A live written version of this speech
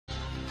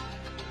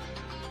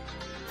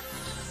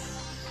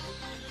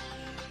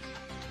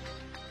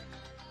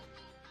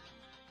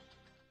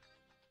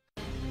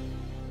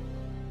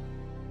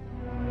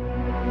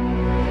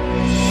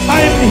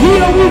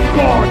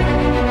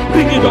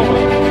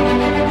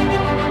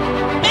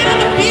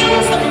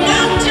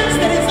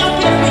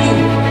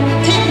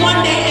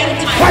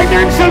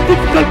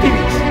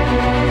difficulties,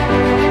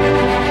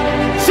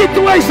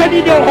 situation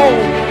in your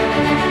home,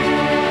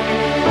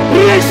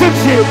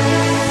 relationship,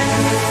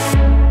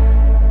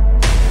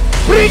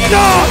 bring it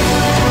on.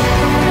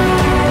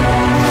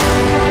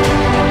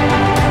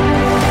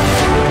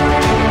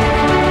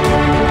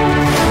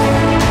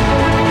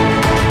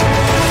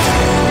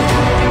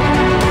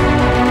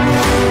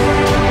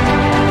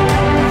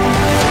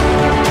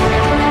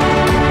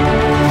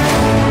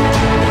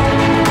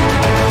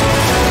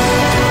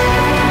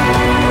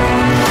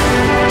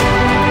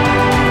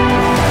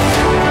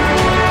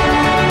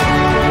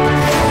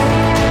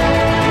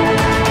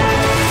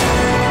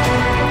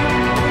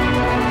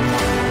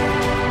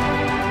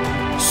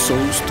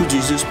 To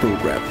Jesus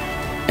program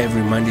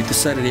every Monday to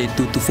Saturday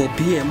 2 to 4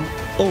 p.m.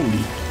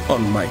 only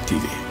on My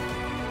TV.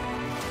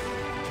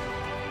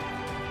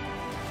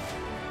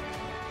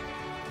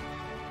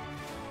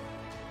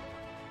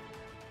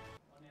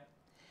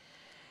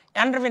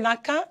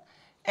 Andrevinaka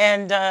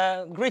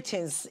and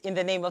greetings in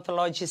the name of the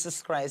Lord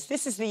Jesus Christ.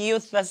 This is the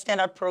Youth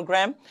Stand-Up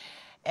program,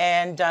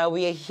 and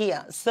we are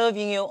here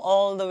serving you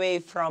all the way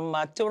from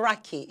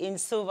Turaki in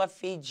Suva,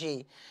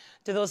 Fiji.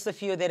 To those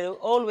of you that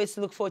always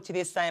look forward to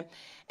this time.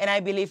 And I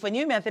believe for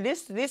New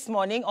Methodists, this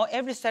morning, or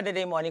every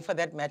Saturday morning for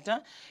that matter,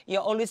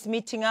 you're always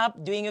meeting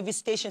up, doing your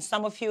visitation.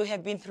 Some of you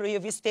have been through your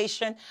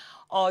visitation,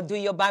 or do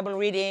your Bible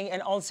reading,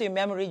 and also your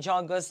memory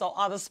joggers or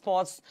other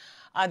sports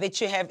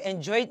that you have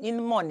enjoyed in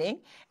the morning.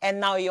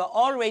 And now you're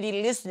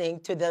already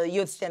listening to the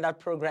Youth Stand-Up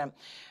program.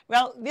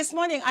 Well, this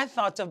morning I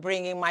thought of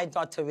bringing my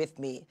daughter with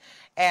me.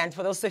 And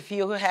for those of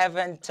you who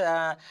haven't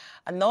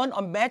known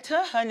or met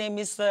her, her name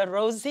is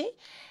Rosi.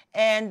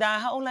 And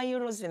how old are you,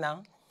 Rosi,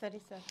 now?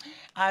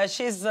 37.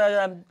 She's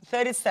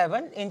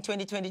 37 in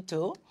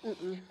 2022.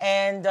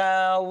 And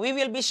we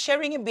will be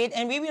sharing a bit,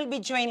 and we will be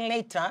joined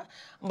later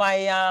by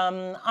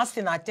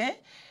Asinate,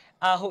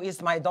 who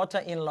is my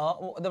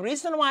daughter-in-law. The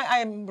reason why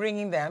I'm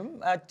bringing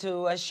them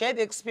to share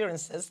the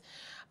experiences,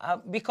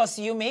 because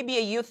you may be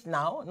a youth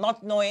now,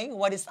 not knowing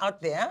what is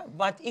out there,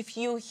 but if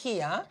you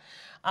hear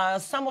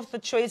some of the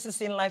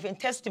choices in life and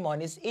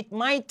testimonies, it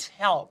might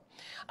help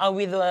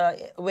with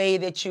the way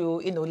that you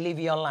live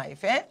your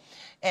life.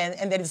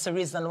 And that is the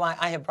reason why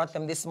I have brought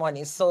them this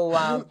morning. So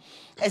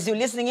as you're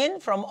listening in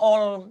from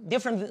all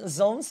different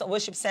zones,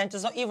 worship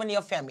centers, or even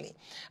your family,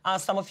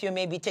 some of you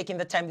may be taking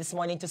the time this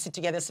morning to sit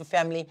together as a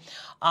family.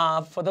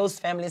 For those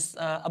families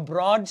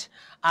abroad,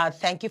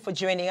 thank you for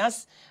joining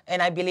us.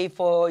 And I believe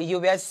for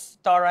US,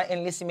 Tara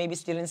and Lissy may be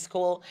still in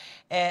school.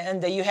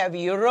 And you have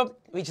Europe,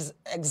 which is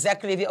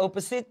exactly the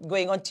opposite,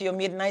 going on to your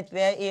midnight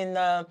there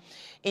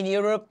in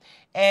Europe.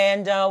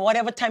 And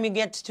whatever time you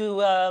get to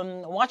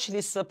watch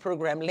this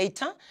program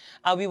later,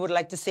 we would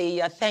like to say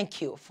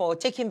thank you for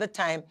taking the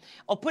time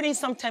or putting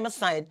some time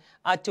aside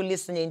to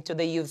listening to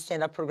the Youth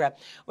Stand-Up program.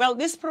 Well,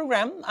 this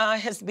program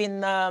has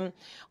been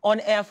on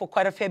air for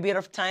quite a fair bit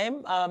of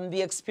time,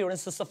 the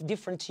experiences of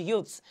different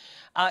youths.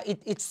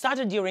 It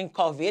started during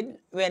COVID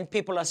when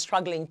people are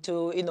struggling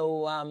to,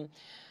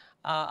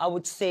 I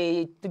would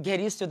say, to get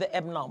used to the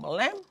abnormal,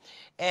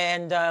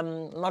 and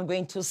not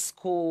going to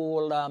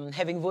school,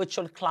 having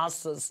virtual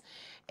classes,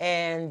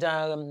 and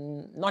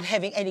not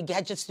having any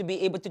gadgets to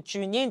be able to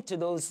tune in to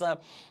those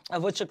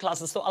virtual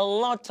classes. So a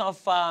lot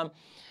of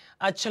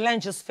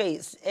challenges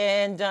faced.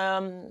 And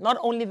not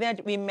only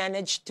that, we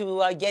managed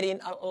to get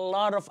in a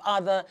lot of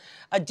other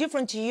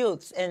different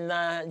youths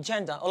and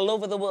gender all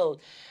over the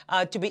world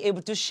to be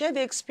able to share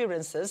their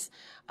experiences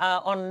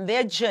on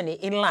their journey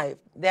in life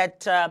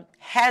that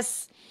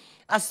has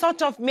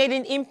sort of made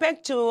an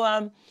impact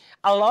to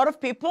a lot of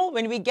people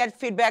when we get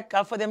feedback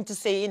for them to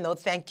say,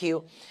 thank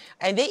you.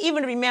 And they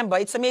even remember,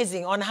 it's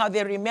amazing on how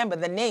they remember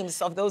the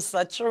names of those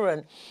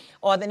children,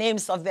 or the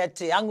names of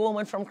that young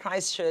woman from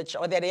Christchurch,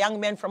 or that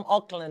young man from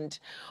Auckland,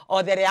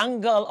 or that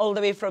young girl all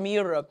the way from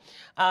Europe.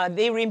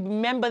 They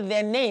remember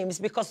their names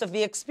because of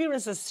the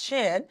experiences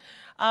shared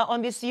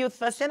on this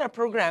Youth Center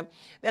program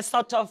that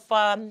sort of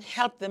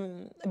helped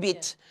them a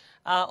bit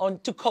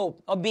to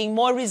cope, or being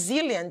more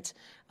resilient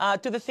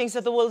to the things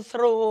that the world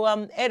throw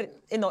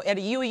at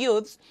you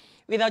youths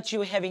without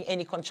you having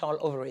any control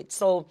over it.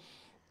 So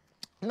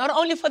not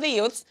only for the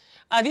youths,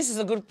 this is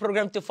a good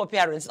program too for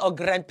parents or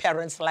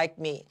grandparents like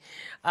me,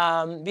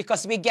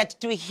 because we get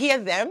to hear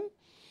them,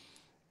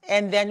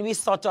 and then we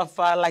sort of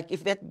like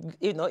if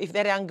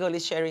that young girl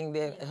is sharing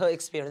her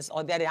experience,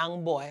 or that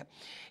young boy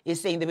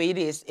is saying the way it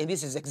is, and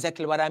this is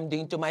exactly what I'm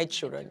doing to my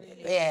children.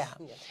 Yeah.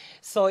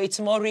 So it's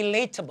more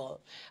relatable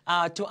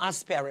to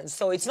us parents.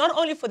 So it's not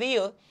only for the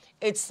youth,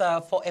 it's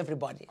for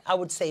everybody. I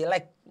would say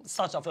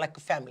sort of like a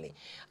family.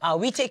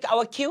 We take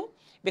our cue,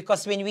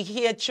 because when we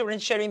hear children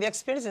sharing their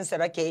experience and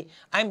said, okay,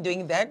 I'm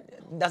doing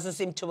that, doesn't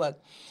seem to work.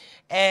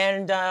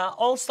 And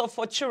also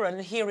for children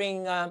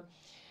hearing the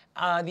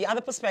other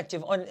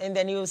perspective, and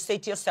then you say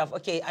to yourself,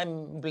 okay,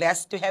 I'm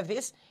blessed to have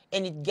this,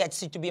 and it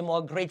gets you to be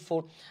more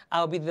grateful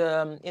with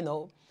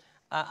the,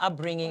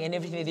 upbringing and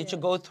everything that you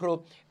go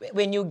through.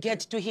 When you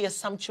get to hear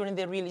some children,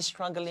 they really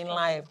struggle in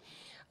life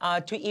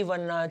to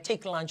even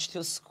take lunch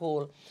to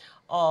school,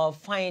 or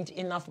find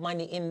enough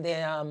money in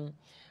their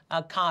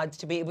card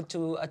to be able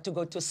to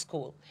go to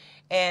school.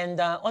 And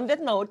on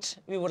that note,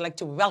 we would like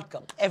to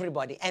welcome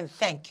everybody and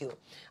thank you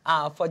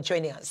for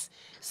joining us.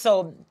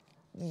 So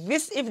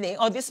this evening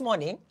or this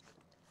morning,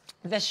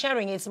 the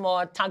sharing is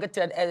more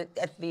targeted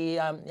at the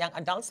young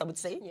adults, I would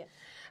say. Yeah.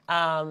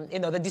 You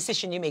know, the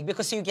decision you make,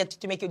 because you get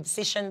to make your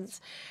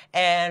decisions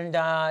and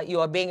you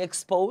are being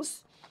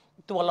exposed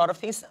to a lot of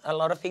things. A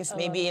lot of things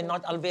maybe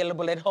not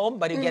available at home,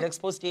 but you get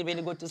exposed to it when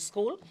you go to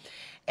school.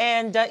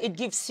 And it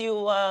gives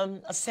you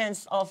a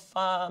sense of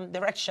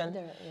direction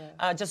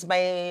just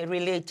by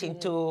relating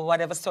to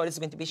whatever story is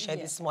going to be shared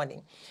this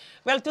morning.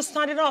 Well, to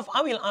start it off,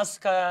 I will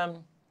ask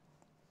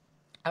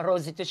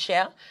Rosi to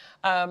share.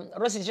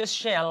 Rosi, just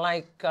share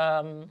like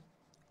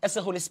as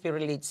the Holy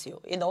Spirit leads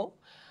you, you know.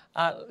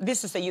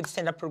 This is a youth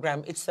stand-up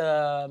program. It's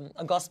a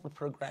gospel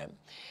program.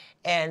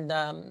 And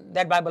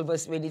that Bible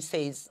verse really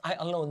says, I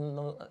alone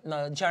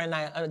know,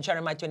 Jeremiah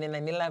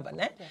 29:11,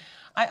 eh? Yeah.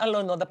 I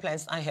alone know the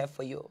plans I have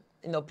for you.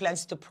 You know,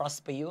 plans to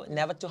prosper you,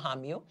 never to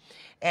harm you,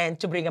 and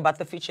to bring about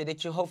the future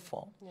that you hope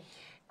for.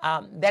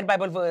 Yeah. That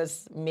Bible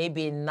verse,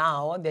 maybe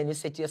now, then you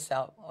say to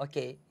yourself,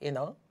 okay, you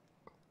know,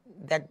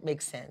 that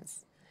makes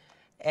sense.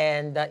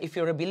 And if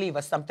you're a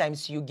believer,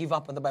 sometimes you give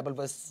up on the Bible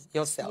verse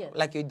yourself,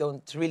 like you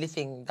don't really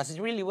think, does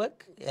it really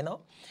work, you know?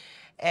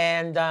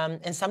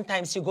 And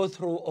sometimes you go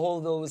through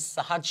all those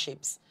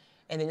hardships,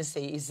 and then you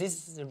say, is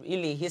this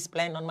really His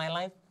plan on my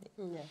life?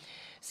 Yeah.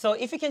 So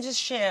if you can just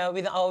share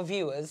with our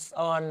viewers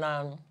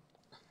on,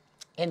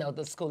 you know,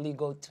 the school you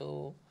go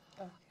to,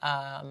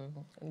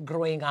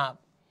 growing up,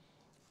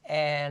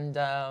 and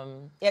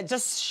yeah,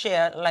 just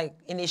share like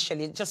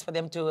initially, just for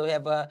them to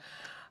have a,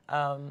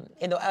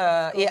 you know,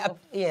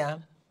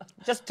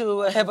 just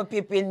to have a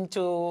peep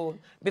into,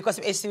 because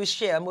as you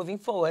share moving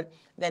forward,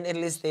 then at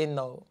least they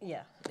know.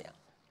 Yeah.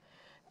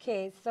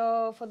 Okay,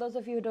 so for those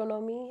of you who don't know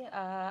me,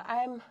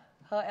 I'm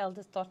her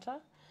eldest daughter,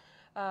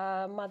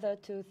 mother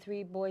to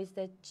 3 boys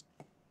that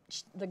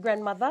the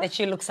grandmother. That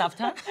she looks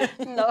after?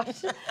 No.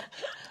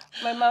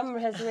 My mom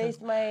has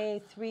raised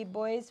my 3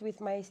 boys with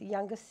my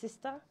youngest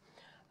sister.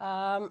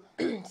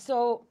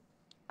 So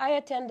I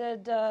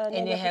attended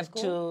and you have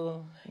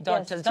school. 2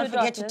 daughters. Yes, Don't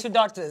forget daughters. 2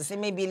 daughters. They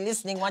may be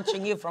listening,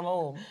 watching you from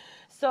home.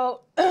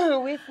 So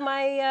with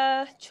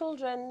my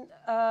children,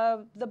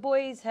 the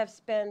boys have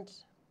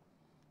spent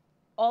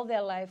all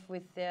their life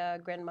with their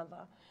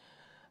grandmother.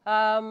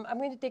 I'm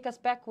going to take us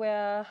back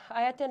where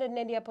I attended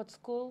Nandi Airport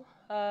School.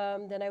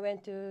 Then I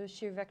went to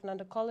Shri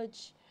Vivekananda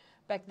College.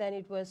 Back then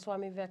it was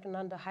Swami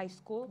Vivekananda High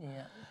School.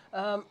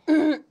 Yeah.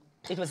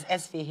 It was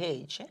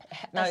SVH. Eh?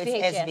 Now SVH,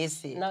 it's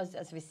SVC. Yes. Now it's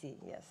SVC,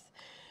 yes.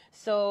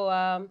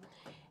 So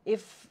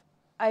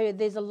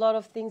there's a lot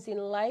of things in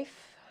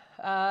life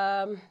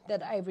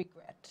that I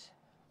regret.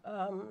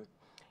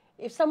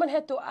 If someone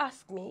had to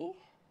ask me,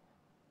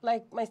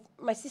 like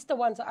my sister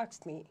once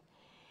asked me,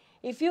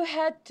 if you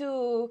had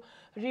to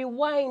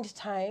rewind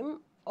time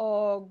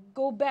or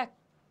go back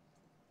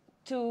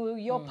to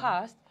your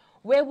past,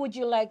 where would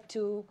you like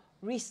to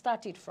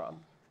restart it from?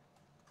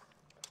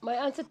 My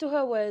answer to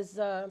her was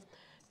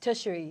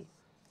tertiary.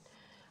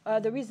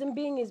 The reason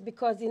being is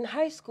because in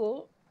high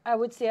school, I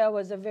would say I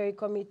was a very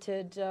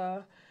committed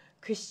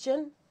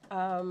Christian.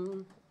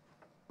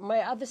 My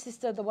other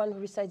sister, the one who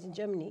resides in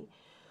Germany,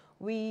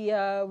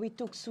 we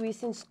took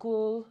Swiss in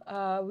school.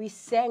 We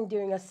sang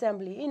during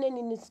assembly.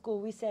 In school,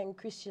 we sang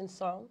Christian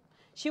song.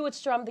 She would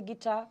strum the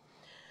guitar.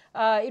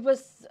 It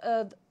was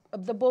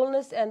the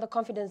boldness and the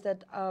confidence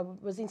that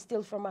was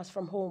instilled from us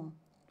from home.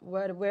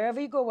 Wherever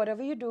you go,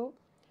 whatever you do,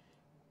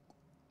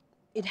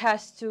 it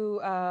has to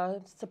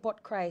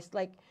support Christ.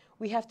 Like,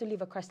 we have to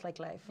live a Christ-like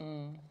life.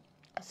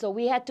 So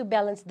we had to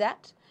balance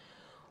that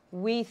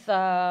with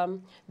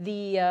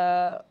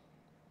the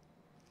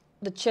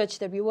church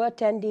that we were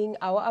attending,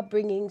 our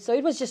upbringing. So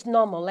it was just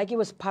normal, like it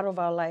was part of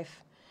our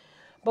life.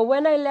 But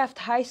when I left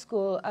high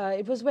school,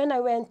 it was when I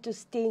went to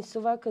stay in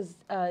Suva, because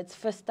it's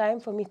first time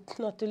for me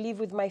not to live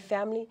with my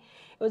family.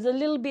 It was a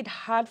little bit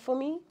hard for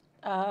me.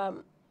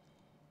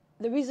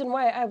 The reason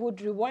why I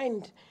would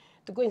rewind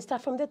to go and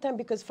start from that time,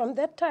 because from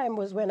that time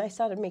was when I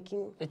started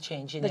making the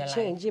change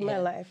in my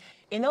life.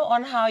 You know,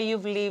 on how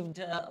you've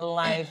lived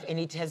life, and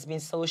it has been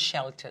so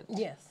sheltered.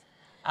 Yes.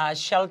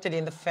 Sheltered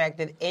in the fact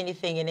that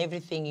anything and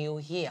everything you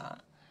hear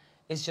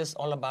is just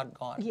all about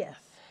God. Yes.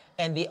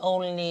 And the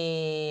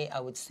only, I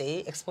would say,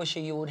 exposure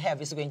you would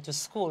have is going to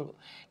school,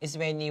 is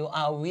when you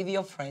are with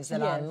your friends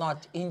that are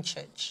not in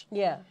church.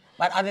 Yeah.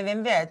 But other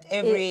than that,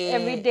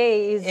 every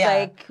day is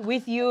like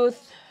with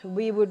youth,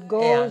 we would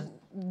go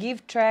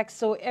give tracks.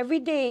 So every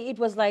day it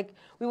was like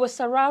we were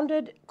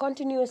surrounded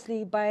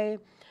continuously by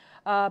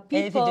people.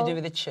 Anything to do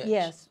with the church.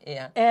 Yes.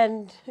 Yeah.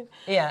 And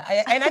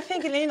and I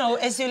think, you know,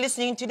 as you're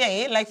listening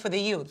today, like for the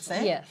youths,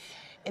 yes.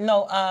 You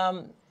know,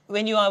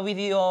 when you are with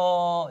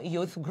your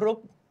youth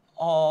group,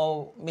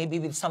 or maybe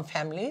with some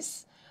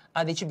families,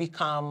 that you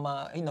become,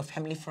 you know,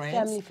 family friends.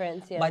 Family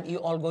friends, yeah. But you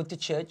all go to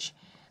church.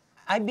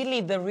 I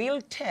believe the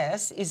real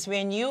test is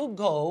when you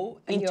go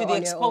into the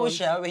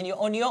exposure, when you're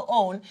on your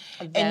own,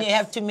 and you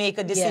have to make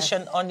a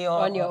decision on your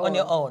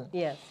own.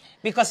 Yes.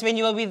 Because when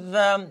you are with,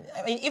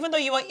 I mean, even though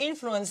you are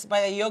influenced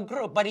by your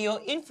group, but your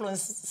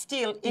influence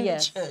still in the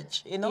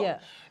church, you know? Yeah.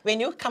 When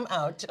you come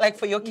out, like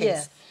for your case,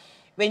 Yes.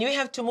 when you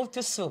have to move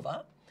to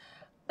Suva,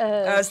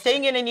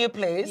 staying in a new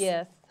place,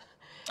 Yes.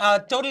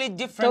 totally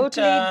different.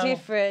 Totally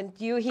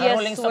different. You hear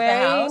rollings of the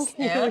swearing. house,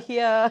 yeah. You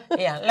hear.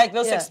 Yeah, like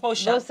those Yeah,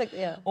 exposure. those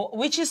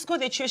Which is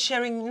good that you're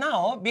sharing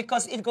now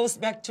because it goes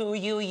back to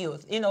you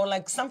youth. You know,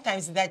 like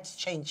sometimes that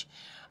change.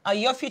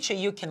 Your future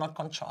you cannot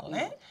control.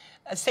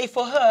 Say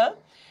for her,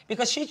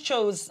 because she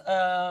chose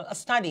a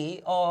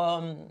study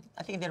or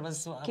I think there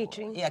was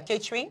Catering. Yeah,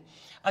 catering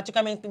to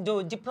come and do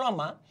a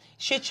diploma.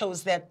 She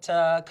chose that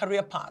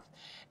career path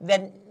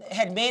that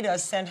had made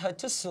us send her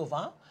to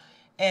Suva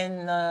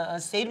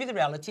and stayed with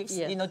relatives,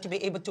 Yes. you know, to be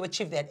able to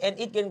achieve that. And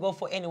it can go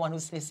for anyone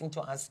who's listening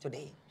to us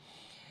today.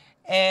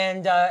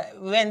 And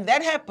when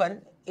that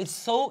happened, it's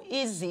so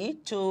easy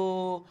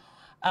to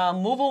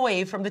move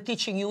away from the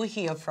teaching you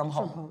hear from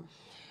home.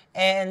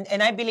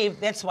 And I believe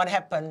that's what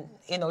happened,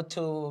 you know,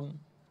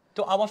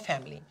 to our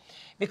family.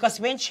 Because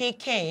when she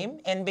came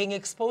and being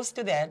exposed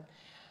to that,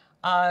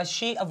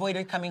 she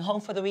avoided coming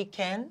home for the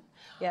weekend.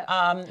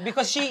 Yeah.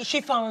 Because she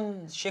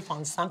found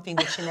something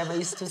that she never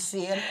used to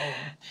see at home.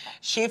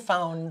 She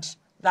found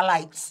the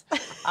lights,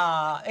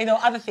 you know,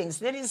 other things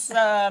that is,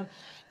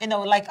 you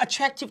know, like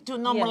attractive to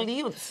normal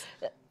youths.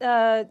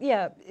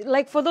 Yeah,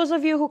 like for those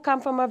of you who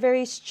come from a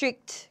very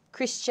strict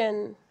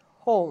Christian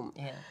home.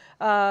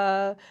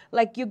 Yeah.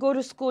 Like you go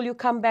to school, you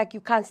come back,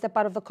 you can't step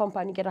out of the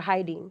compound, you get a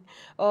hiding.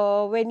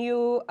 Or when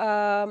you,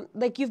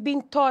 like you've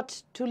been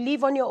taught to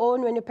live on your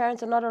own when your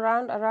parents are not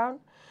around.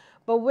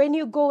 But when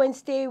you go and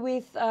stay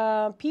with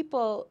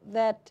people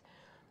that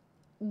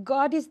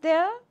God is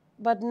there,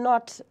 but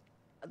not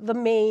the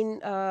main,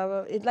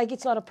 like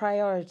it's not a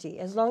priority,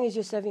 as long as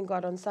you're serving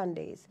God on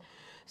Sundays.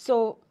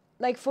 So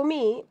like for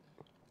me,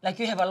 like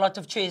you have a lot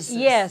of choices.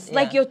 Yes,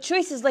 like your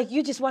choices, like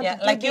you just want to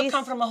do like this. you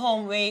come from a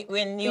home where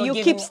when you're You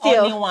giving keep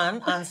still. only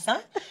one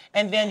answer,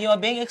 and then you're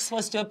being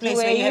exposed to a place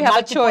where you have a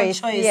multiple choice.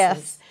 choices.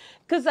 Yes.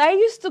 Because I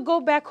used to go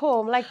back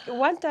home. Like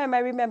one time I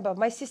remember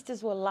my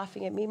sisters were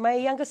laughing at me. My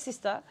younger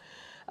sister,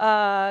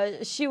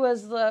 she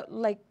was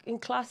like in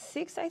class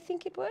 6, I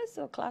think it was,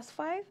 or class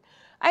 5.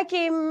 I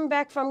came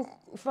back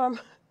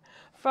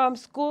from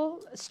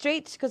school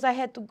straight because I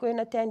had to go and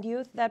attend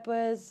youth. That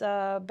was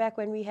back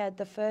when we had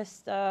the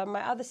first,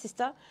 my other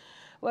sister,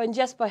 when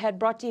Jasper had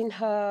brought in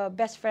her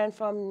best friend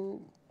from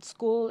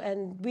school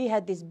and we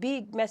had this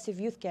big, massive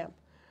youth camp.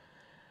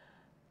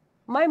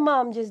 My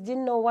mom just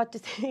didn't know what to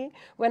say.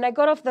 When I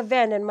got off the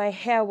van and my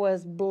hair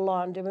was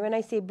blonde, and when I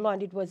say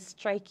blonde, it was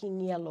striking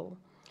yellow.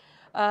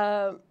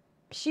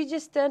 She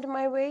just turned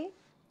my way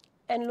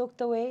and looked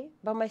away,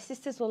 but my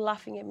sisters were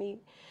laughing at me.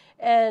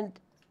 And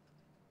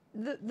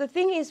the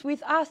thing is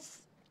with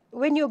us,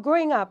 when you're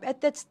growing up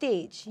at that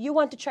stage, you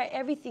want to try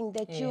everything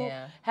that you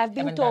have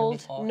been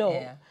told no.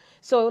 Yeah.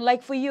 So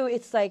like for you,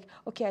 it's like,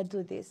 okay, I'll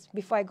do this.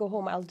 Before I go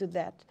home, I'll do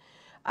that.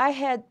 I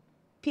had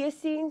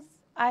piercings.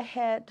 I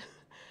had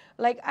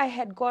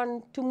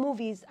gone to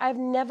movies. I've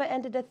never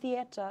entered a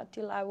theater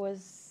till I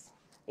was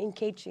in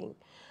catering.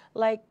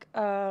 Like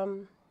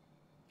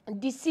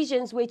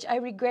decisions which I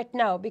regret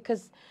now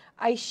because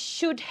I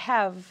should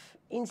have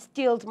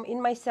instilled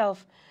in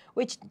myself,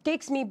 which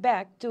takes me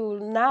back to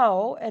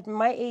now, at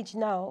my age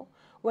now,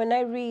 when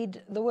I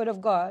read the Word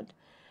of God.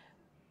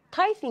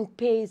 Tithing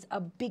plays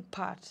a big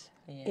part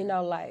in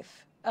our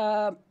life.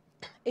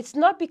 It's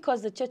not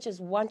because the churches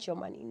want your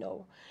money,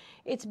 no.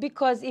 It's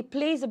because it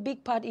plays a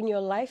big part in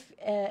your life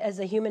as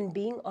a human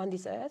being on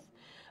this earth.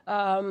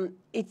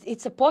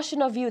 It's a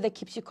portion of you that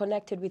keeps you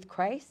connected with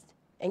Christ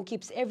and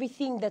keeps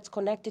everything that's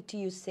connected to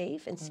you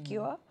safe and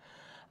secure.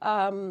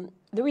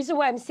 The reason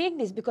why I'm saying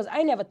this is because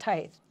I never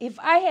tithed. If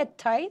I had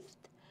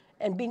tithed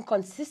and been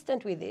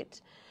consistent with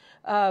it,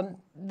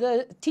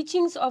 the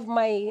teachings of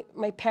my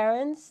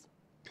parents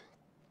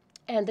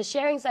and the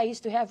sharings I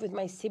used to have with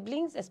my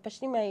siblings,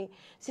 especially my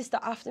sister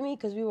after me,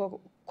 because we were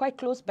quite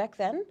close back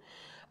then,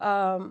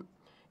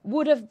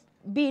 would have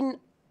been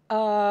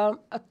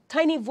a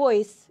tiny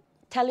voice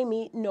telling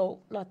me, no,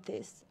 not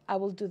this. I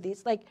will do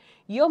this. Like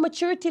your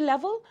maturity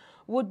level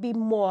would be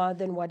more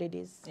than what it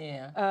is.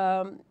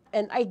 Yeah.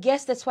 And I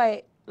guess that's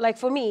why, like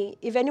for me,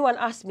 if anyone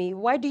asks me,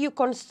 why do you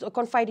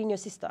confide in your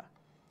sister?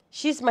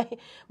 She's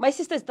my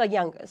sister is the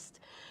youngest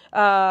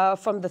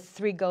from the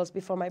 3 girls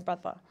before my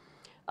brother.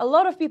 A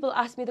lot of people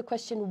ask me the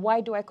question, why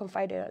do I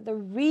confide in her? The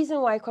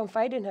reason why I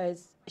confide in her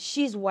is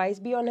she's wise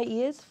beyond her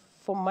years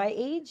for my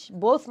age.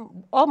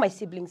 All my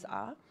siblings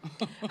are.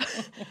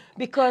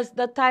 Because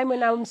the time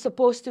when I'm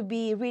supposed to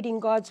be reading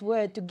God's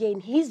word to gain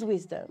his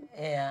wisdom,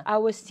 I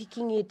was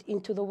seeking it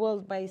into the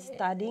world by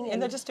studying.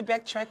 And just to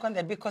backtrack on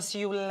that, because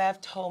you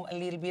left home a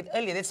little bit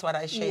earlier, that's what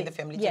I shared in the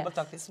family table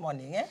talk this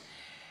morning.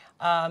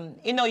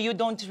 You know, you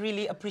don't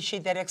really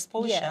appreciate that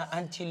exposure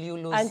until you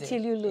lose it.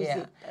 Until you lose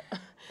it.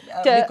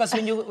 Because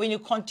when you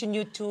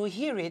continue to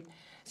hear it,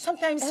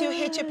 sometimes you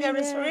hate your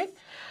parents for it,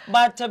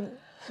 but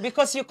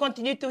because you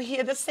continue to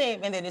hear the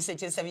same, and then you say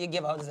to yourself, you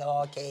give out,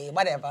 okay,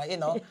 whatever, you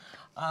know.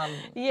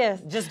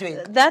 Yes, just do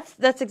it.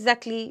 That's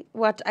exactly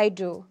what I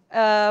do.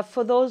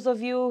 For those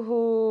of you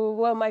who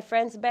were my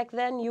friends back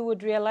then, you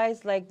would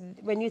realize, like,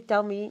 when you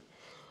tell me,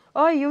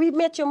 oh, you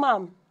met your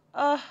mom.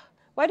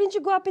 Why didn't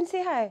you go up and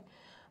say hi?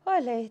 Oh,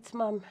 it's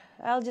mom.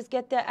 I'll just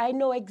get there. I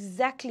know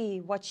exactly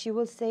what she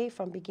will say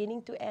from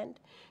beginning to end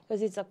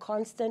because it's a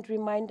constant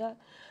reminder.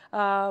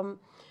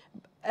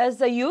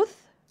 As a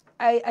youth,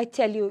 I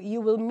tell you,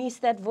 you will miss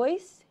that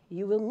voice.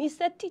 You will miss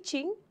that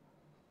teaching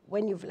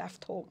when you've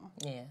left home.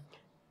 Yeah.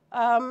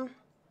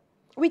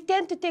 We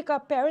tend to take our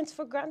parents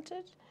for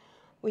granted.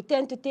 We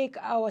tend to take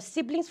our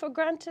siblings for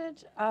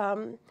granted.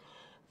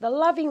 The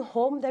loving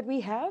home that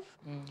we have.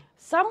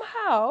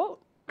 Somehow,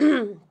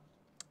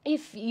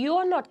 if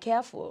you're not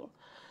careful,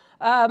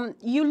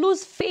 you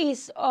lose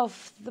faith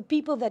of the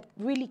people that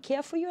really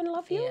care for you and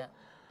love you. Yeah.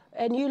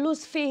 And you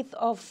lose faith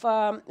of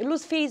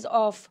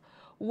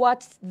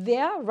what's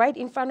there right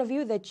in front of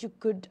you that you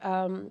could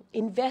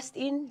invest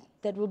in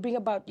that will bring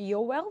about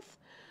your wealth.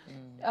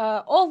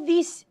 All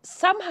these,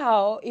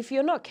 somehow, if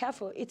you're not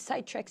careful, it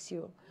sidetracks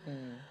you.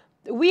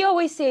 We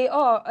always say,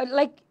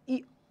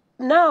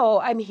 now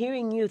I'm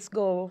hearing youths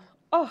go,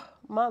 oh,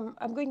 mom,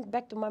 I'm going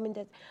back to mom and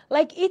dad.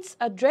 Like, it's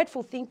a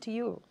dreadful thing to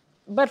you.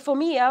 But for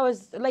me, I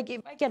was, like,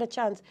 if I get a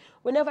chance,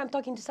 whenever I'm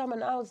talking to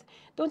someone else,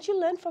 don't you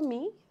learn from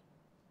me?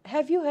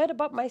 Have you heard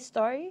about my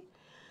story?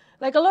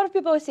 Like, a lot of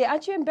people always say,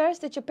 aren't you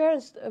embarrassed that your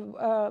parents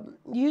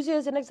use you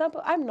as an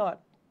example? I'm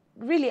not.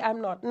 Really,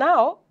 I'm not.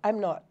 Now, I'm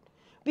not.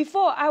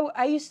 Before,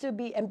 I used to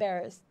be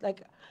embarrassed.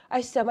 Like, I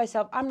used to tell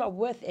myself, I'm not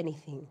worth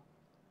anything.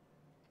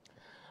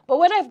 But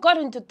when I've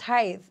gotten to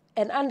tithe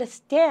and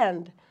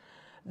understand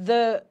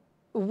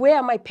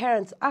where my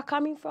parents are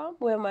coming from,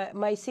 where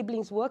my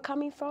siblings were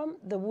coming from,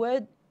 the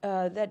word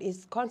that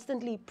is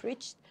constantly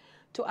preached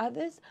to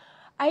others,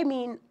 I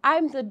mean,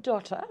 I'm the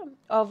daughter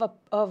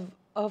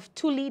of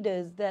two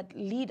leaders that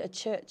lead a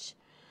church.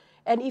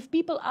 And if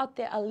people out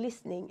there are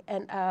listening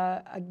and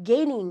are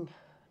gaining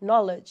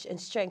knowledge and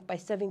strength by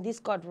serving this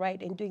God right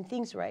and doing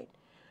things right,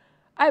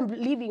 I'm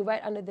living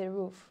right under their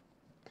roof.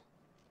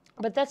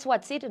 But that's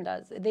what Satan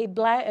does.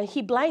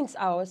 He blinds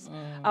our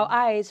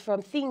eyes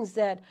from things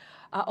that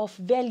are of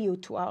value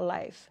to our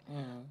life.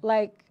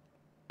 Like,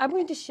 I'm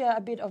going to share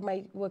a bit of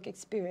my work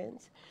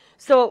experience.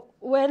 So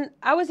when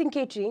I was in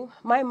catering,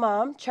 my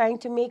mom trying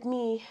to make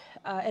me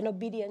an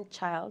obedient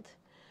child.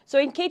 So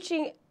in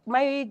catering,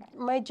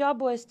 my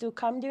job was to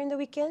come during the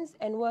weekends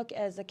and work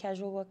as a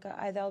casual worker.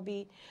 Either I'll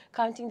be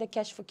counting the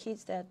cash for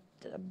kids that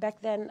back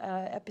then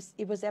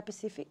it was Air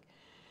Pacific.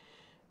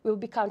 We'll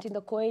be counting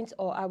the coins,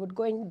 or I would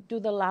go and do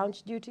the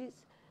lounge duties.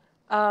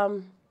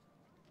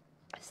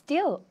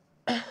 Still,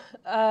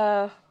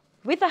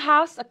 with a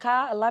house, a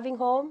car, a loving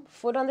home,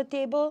 food on the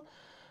table,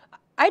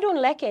 I don't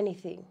lack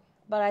anything,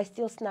 but I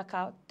still snuck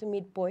out to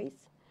meet boys.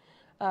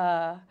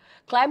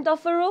 Climbed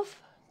off a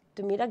roof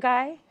to meet a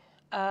guy.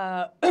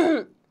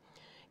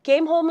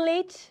 Came home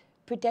late,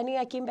 pretending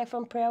I came back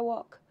from prayer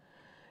walk.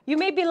 You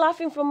may be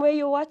laughing from where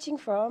you're watching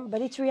from,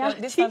 but it's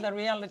reality. Well, these are the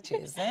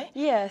realities, eh?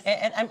 Yes.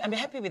 And I'm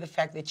happy with the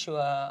fact that you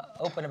are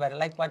open about it.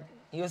 Like what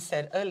you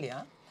said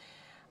earlier,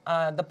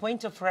 the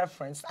point of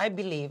reference, I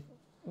believe,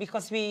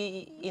 because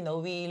we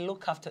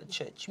look after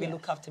church, we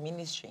look after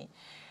ministry,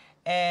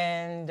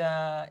 and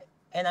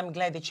I'm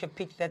glad that you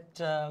picked that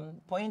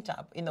point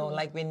up.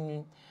 Like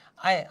when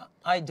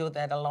I do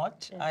that a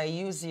lot. Yes. I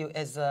use you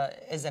as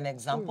an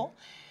example.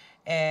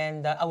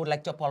 And I would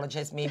like to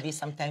apologize. Maybe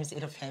sometimes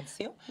it offends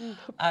you.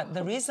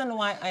 The reason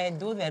why I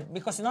do that,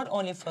 because not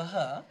only for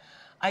her,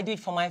 I do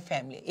it for my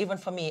family. Even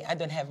for me, I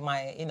don't have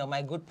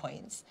my good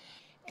points.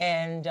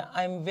 And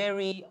I'm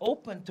very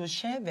open to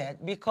share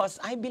that because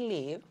I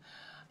believe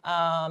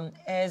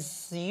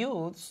as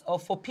youths or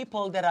for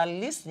people that are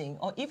listening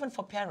or even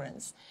for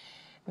parents,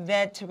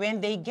 that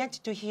when they get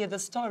to hear the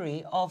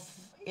story of,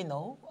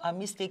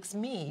 mistakes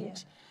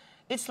made,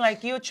 it's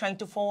like you're trying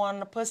to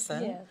forewarn a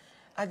person. Yes.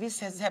 This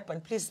has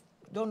happened. Please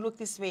don't look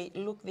this way.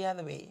 Look the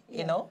other way.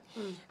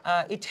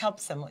 It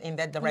helps them in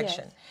that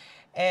direction.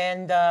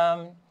 Yes.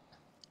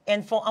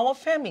 And for our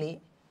family,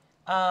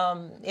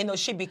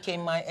 she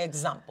became my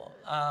example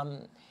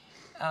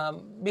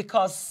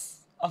because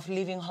of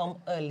leaving home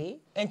early,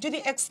 and to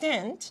the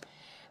extent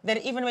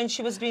that even when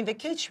she was doing the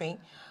catering,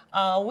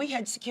 we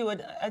had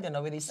secured, I don't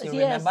know whether you still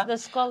remember. The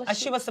scholarship.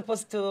 She was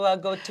supposed to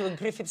go to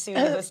Griffiths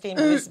University in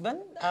Brisbane.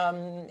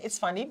 It's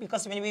funny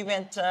because when we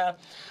went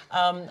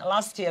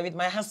last year with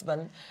my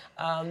husband,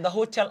 the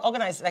hotel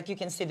organized, like you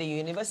can see the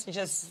university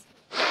just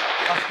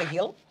off the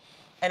hill.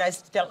 And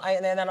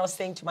then I was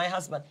saying to my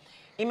husband,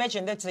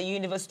 imagine that's the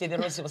university that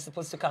Rosi was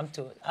supposed to come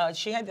to.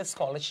 She had the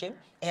scholarship,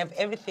 have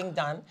everything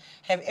done,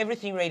 have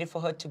everything ready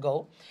for her to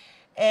go.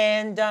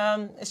 And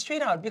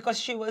straight out, because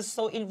she was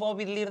so involved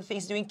with little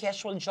things, doing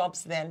casual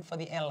jobs then for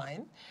the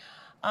airline,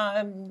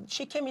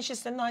 she came and she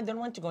said, no, I don't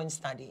want to go and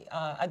study.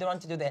 I don't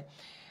want to do that.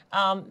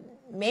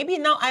 Maybe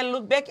now I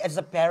look back as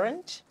a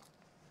parent,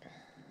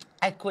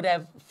 I could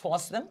have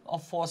forced them or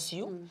forced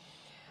you.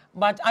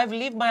 But I've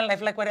lived my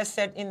life, like what I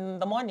said in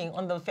the morning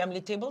on the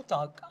family table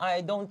talk.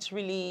 I don't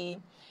really,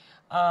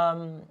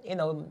 you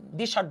know,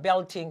 dish out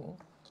belting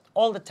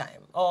all the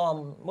time,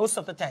 most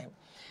of the time.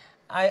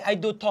 I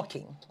do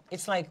talking.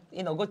 It's like,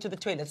 you know, go to the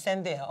toilet,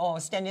 stand there, or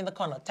stand in the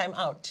corner, time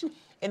out.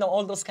 You know,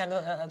 all those kind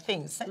of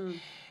things.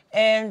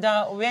 And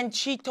when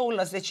she told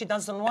us that she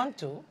doesn't want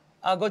to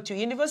go to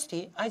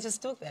university, I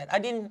just took that. I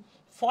didn't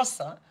force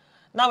her.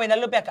 Now, when I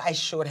look back, I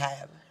should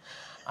have.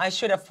 I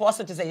should have forced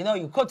her to say, you know,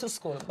 you go to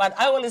school. But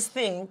I always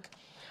think,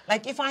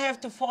 like, if I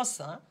have to force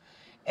her,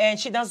 and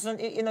she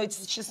doesn't, you know,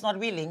 she's not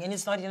willing, and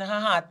it's not in her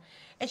heart,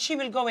 and she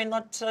will go and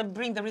not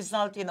bring the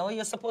result, you know,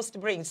 you're supposed to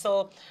bring.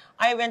 So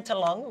I went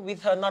along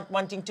with her not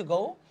wanting to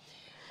go.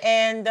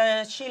 And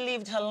she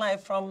lived her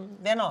life from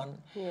then on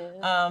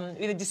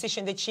with the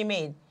decision that she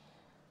made.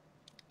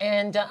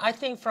 And I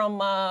think from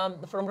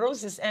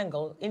Rosie's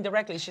angle,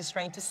 indirectly, she's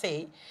trying to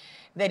say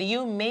that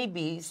you may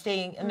be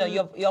saying, no,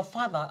 your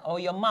father or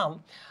your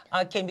mom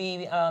can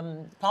be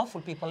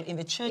powerful people in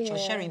the church or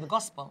sharing the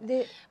gospel.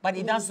 But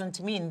it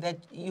doesn't mean that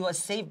you are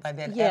saved by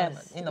that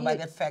element, you know, by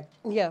that fact.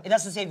 It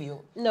doesn't save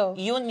you. No.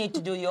 You need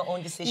to do your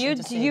own decision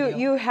to save you.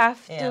 You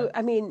have to,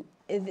 I mean,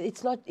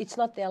 it's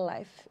not their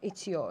life,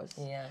 it's yours.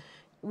 Yeah.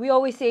 We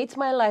always say, it's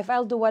my life,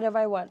 I'll do whatever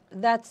I want.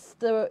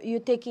 You're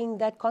taking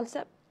that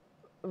concept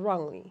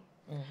wrongly.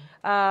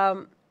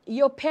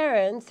 Your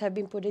parents have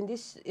been put in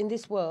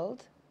this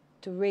world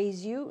to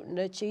raise you,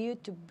 nurture you,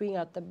 to bring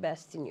out the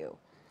best in you.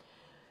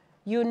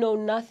 You know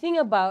nothing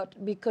about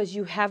because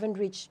you haven't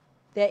reached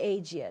their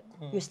age yet.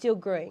 You're still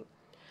growing.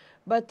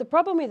 But the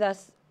problem with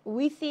us,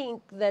 we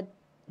think that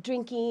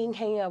drinking,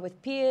 hanging out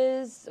with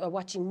peers, or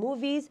watching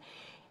movies,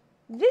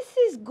 this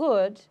is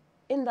good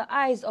in the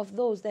eyes of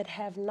those that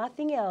have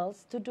nothing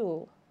else to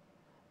do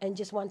and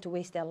just want to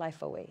waste their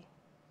life away.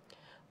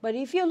 But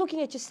if you're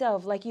looking at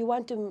yourself like you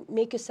want to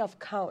make yourself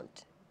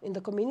count in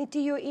the community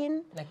you're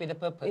in. Like with a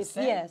purpose.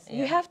 Yes.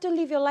 You have to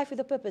live your life with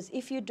a purpose.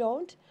 If you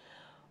don't,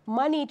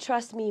 money,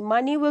 trust me,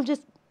 money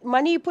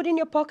you put in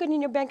your pocket,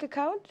 in your bank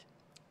account,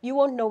 you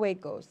won't know where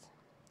it goes.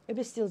 It'll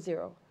be still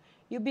zero.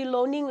 You'll be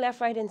loaning left,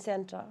 right, and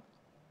center.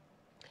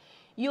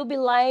 You'll be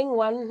lying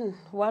one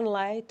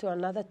lie to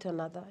another.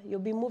 You'll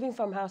be moving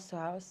from house to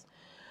house.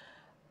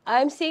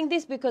 I'm saying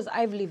this because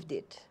I've lived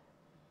it.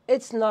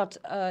 It's not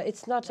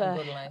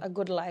a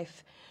good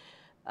life.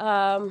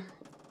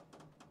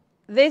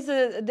 There's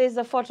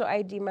a photo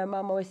ID. My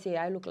mom always say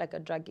I look like a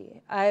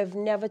druggie. I've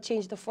never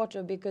changed the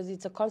photo because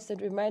it's a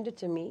constant reminder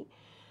to me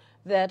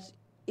that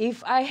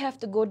if I have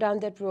to go down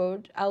that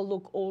road, I'll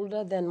look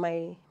older than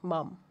my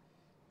mom.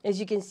 As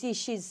you can see,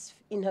 she's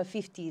in her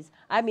 50s.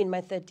 I'm in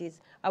my 30s.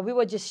 We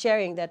were just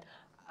sharing that.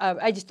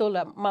 I just told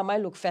her, Mom, I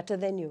look fatter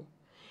than you.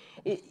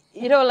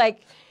 You know,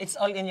 like... It's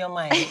all in your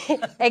mind.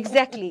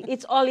 Exactly.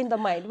 It's all in the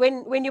mind.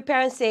 When your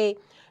parents say,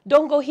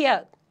 don't go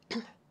here,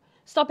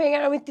 stop hanging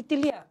around with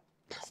Titilia,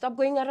 stop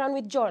going around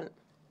with John.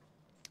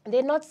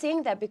 They're not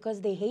saying that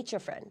because they hate your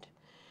friend.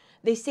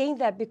 They're saying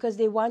that because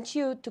they want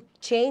you to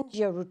change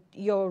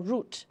your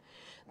route.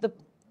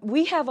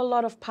 We have a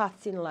lot of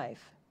paths in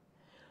life.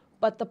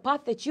 But the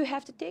path that you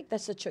have to take,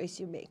 that's the choice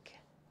you make.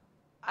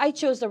 I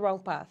chose the wrong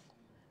path.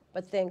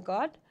 But thank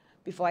God,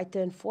 before I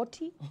turned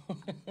 40,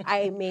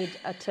 I made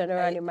a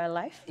turnaround in my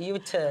life. You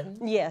turn.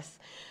 Yes.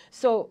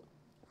 So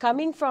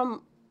coming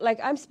from,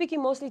 like I'm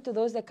speaking mostly to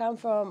those that come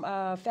from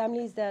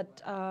families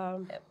that...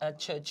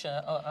 church,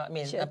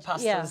 church,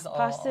 pastors or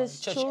pastors,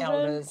 church children,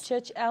 elders.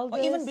 Church elders.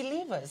 Or even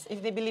believers,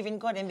 if they believe in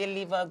God and they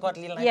live a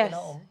godly life Yes. at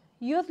home.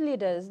 Youth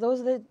leaders,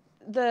 those that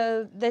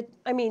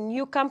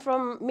you come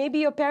from, maybe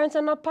your parents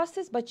are not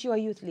pastors, but you are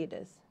youth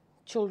leaders,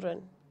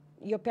 children.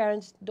 Your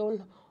parents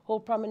don't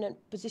hold prominent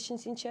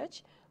positions in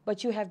church,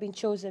 but you have been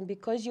chosen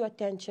because you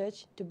attend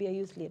church to be a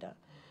youth leader.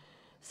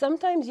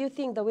 Sometimes you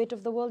think the weight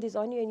of the world is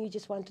on you and you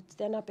just want to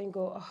stand up and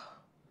go, oh,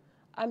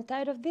 I'm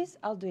tired of this,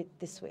 I'll do it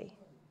this way.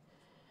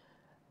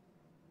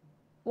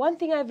 One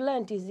thing I've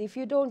learned is if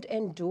you don't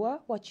endure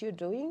what you're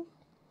doing,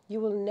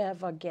 you will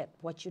never get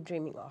what you're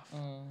dreaming of.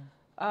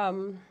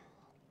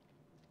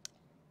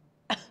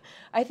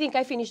 I think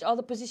I finished all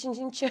the positions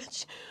in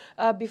church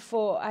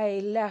before I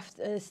left.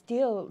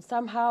 Still,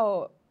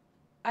 somehow,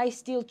 I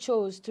still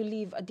chose to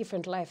live a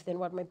different life than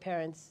what my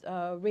parents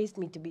raised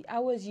me to be. I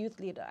was youth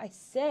leader. I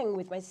sang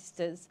with my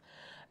sisters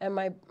and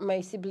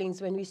my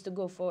siblings when we used to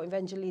go for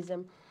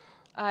evangelism.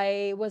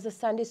 I was a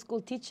Sunday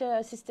school teacher,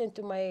 assistant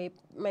to my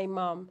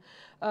mom.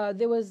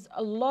 There was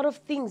a lot of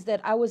things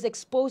that I was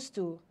exposed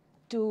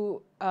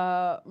to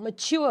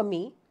mature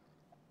me,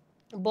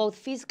 both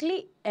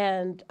physically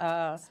and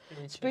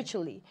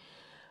spiritually.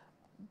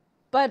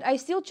 But I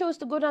still chose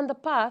to go down the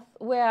path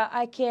where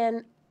I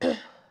can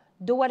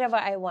do whatever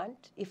I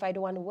want. If I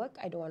don't want to work,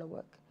 I don't want to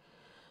work.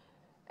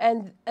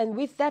 And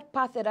with that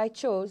path that I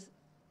chose,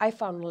 I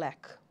found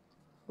lack.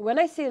 When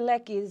I say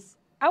lack is,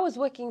 I was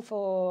working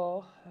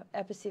for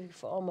Air Pacific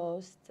for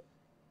almost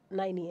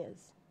 9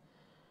 years.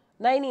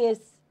 9 years,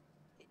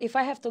 if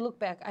I have to look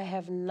back, I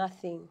have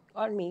nothing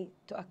on me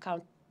to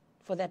account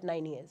for that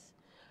 9 years.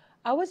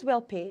 I was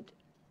well paid.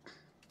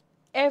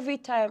 every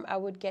time I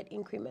would get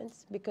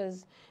increments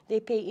because they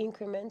pay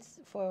increments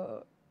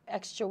for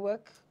extra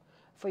work,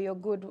 for your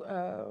good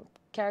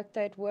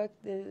character at work.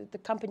 The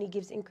company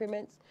gives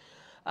increments.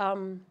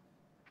 Then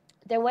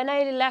when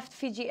I left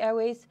Fiji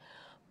Airways,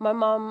 my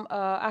mom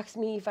asked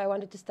me if I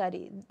wanted to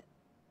study.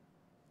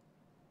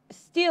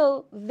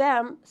 Still,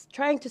 them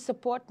trying to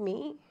support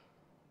me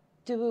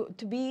to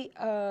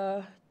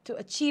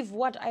achieve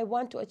what I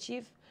want to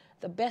achieve,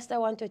 the best I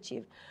want to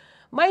achieve.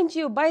 Mind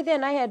you, by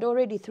then I had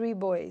already 3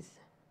 boys.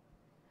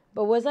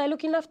 But was I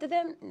looking after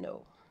them?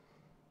 No.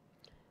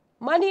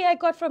 Money I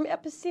got from Air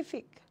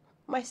Pacific,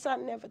 my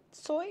son never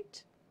saw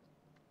it.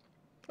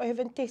 I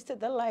haven't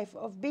tasted the life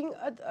of being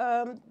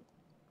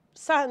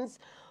sons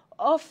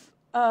of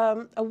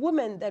a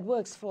woman that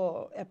works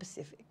for Air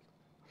Pacific.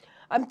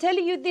 I'm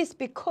telling you this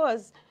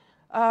because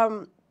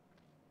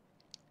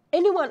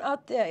anyone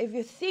out there, if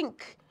you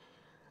think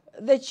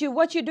that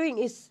what you're doing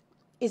is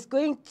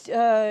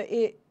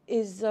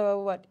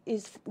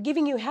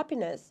giving you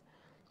happiness,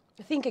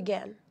 think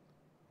again.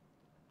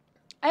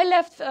 I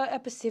left Air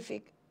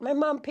Pacific. My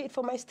mom paid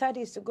for my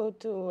studies to go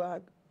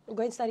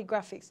and study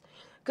graphics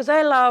because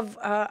I love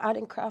art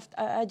and craft.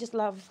 I just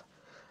love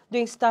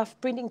doing stuff,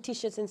 printing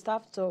T-shirts and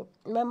stuff. So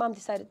my mom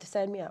decided to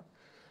sign me up.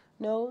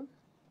 No.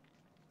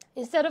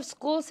 Instead of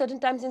school, certain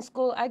times in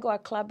school, I go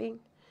out clubbing.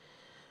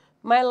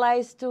 My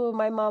lies to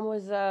my mom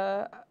was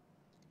I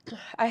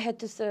had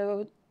to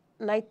serve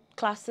night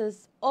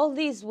classes. All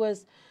these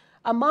was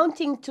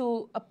amounting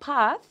to a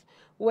path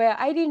where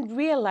I didn't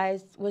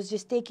realize was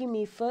just taking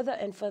me further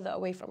and further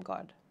away from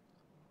God.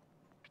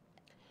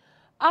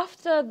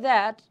 After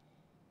that,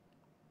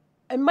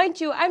 and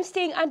mind you, I'm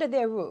staying under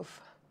their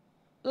roof.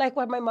 Like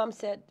what my mom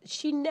said,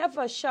 she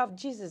never shoved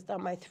Jesus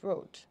down my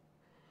throat.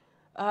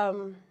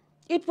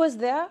 It was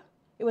there.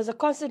 It was a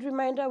constant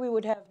reminder. We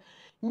would have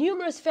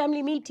numerous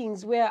family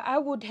meetings where I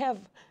would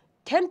have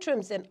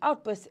tantrums and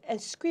outbursts and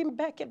scream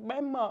back at my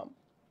mom.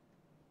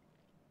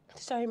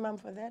 Sorry, Mom,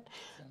 for that.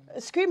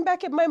 Scream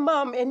back at my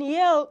mom and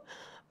yell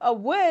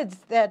words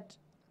that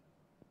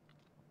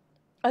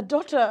a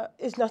daughter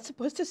is not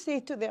supposed to say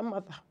to their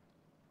mother.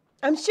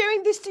 I'm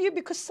sharing this to you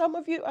because some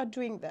of you are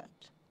doing that.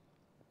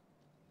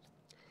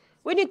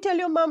 When you tell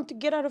your mom to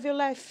get out of your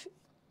life,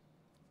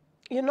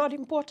 you're not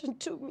important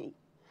to me.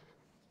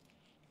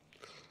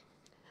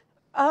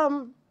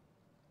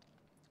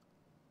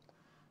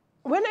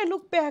 When I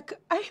look back,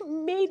 I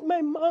made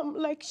my mom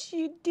like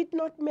she did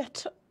not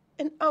matter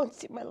an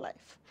ounce in my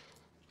life.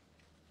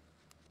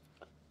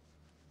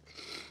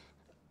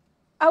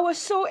 I was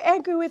so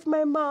angry with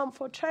my mom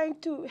for trying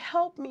to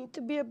help me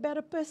to be a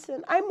better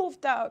person. I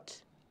moved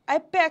out. I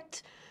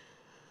packed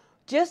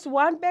just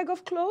 1 bag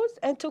of clothes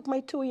and took my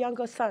 2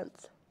 younger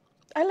sons.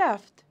 I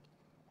left.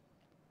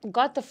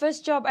 Got the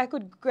first job I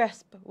could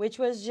grasp, which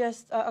was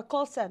just a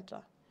call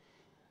center.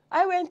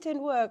 I went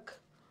and worked.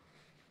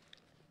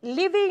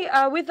 Living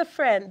with a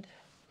friend,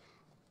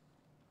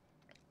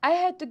 I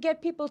had to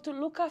get people to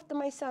look after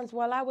my sons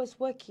while I was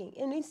working.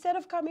 And instead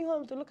of coming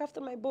home to look after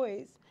my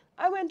boys,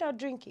 I went out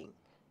drinking.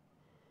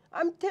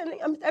 I'm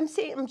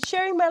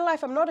sharing my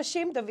life. I'm not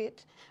ashamed of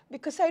it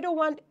because I don't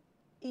want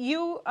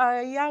you,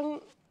 a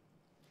young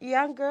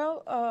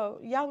girl,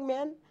 young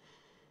man,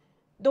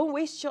 don't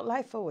waste your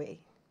life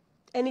away.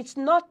 And it's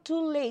not too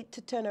late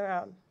to turn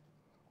around.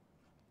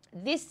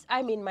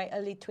 I'm in my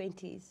early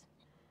 20s.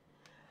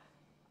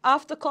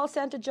 After call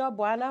center job,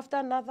 one after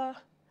another,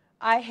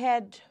 I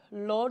had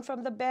loan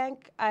from the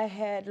bank. I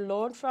had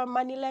loan from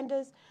money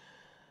lenders.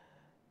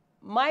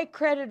 My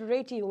credit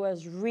rating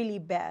was really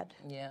bad.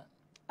 Yeah.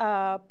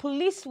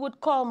 Police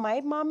would call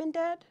my mom and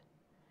dad.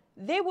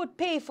 They would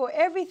pay for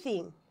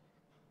everything.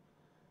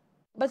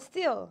 But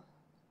still,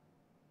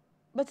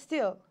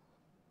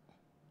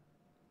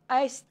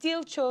 I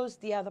still chose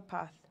the other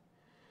path.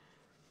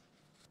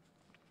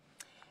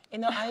 You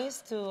know, I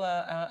used to,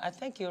 I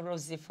thank you,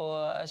 Rosi,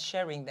 for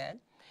sharing that.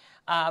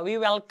 We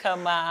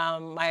welcome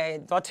my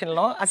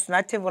daughter-in-law,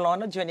 Asinate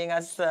Vulaono, joining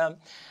us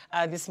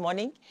this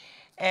morning.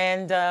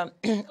 And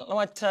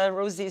what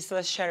Rosi is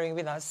sharing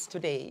with us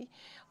today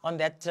on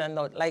that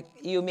note, like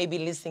you may be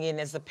listening in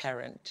as a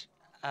parent,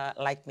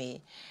 like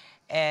me.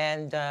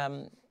 And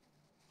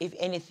if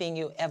anything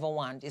you ever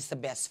want is the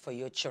best for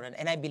your children.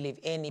 And I believe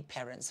any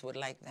parents would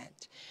like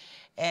that.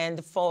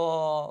 And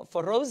for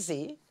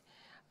Rosi,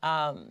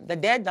 the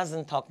dad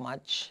doesn't talk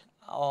much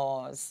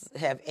or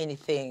have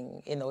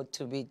anything, you know,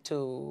 to be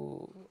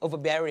too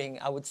overbearing,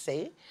 I would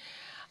say.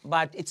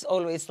 But it's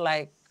always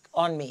like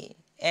on me.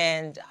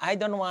 And I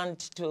don't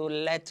want to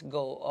let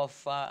go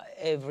of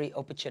every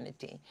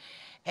opportunity.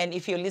 And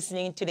if you're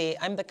listening today,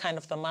 I'm the kind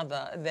of the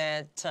mother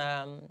that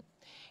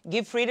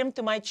give freedom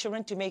to my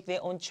children to make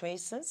their own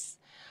choices,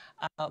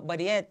 but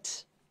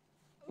yet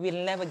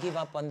we'll never give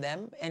up on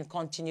them and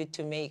continue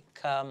to make,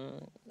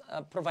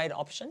 provide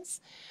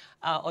options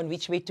on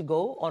which way to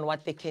go, on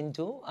what they can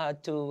do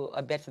to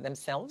better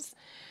themselves.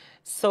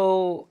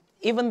 So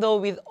even though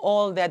with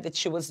all that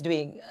she was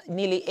doing,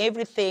 nearly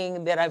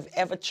everything that I've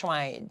ever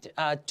tried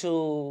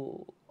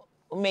to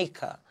make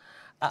her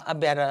a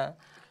better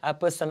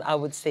person, I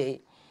would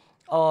say,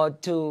 or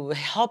to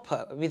help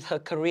her with her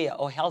career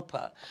or help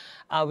her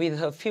with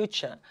her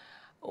future,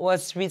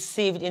 was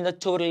received in a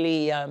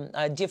totally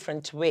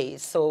different way.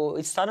 So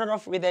it started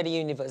off with at a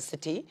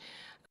university,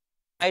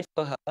 applied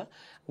for her,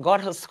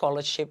 got her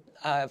scholarship,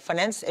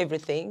 financed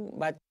everything,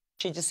 but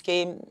she just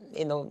came,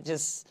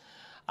 just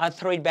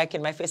throw it back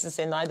in my face and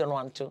say, no, I don't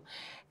want to.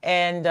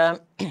 And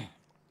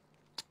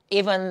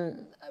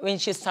even when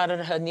she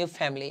started her new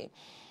family,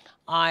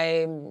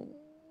 I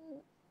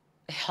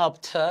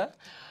helped her.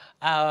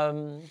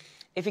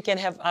 If you can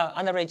have,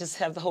 Anna just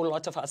have the whole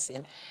lot of us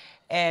in.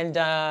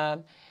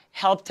 And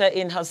helped her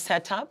in her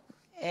setup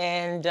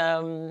and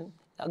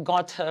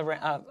got her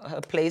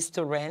her place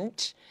to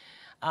rent,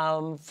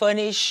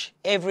 furnish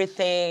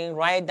everything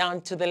right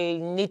down to the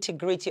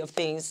nitty-gritty of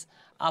things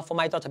for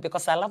my daughter,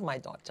 because I love my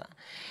daughter.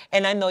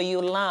 And I know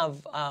you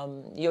love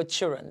your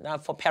children,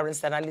 for parents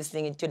that are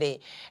listening in today,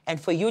 and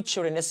for you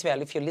children as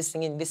well, if you're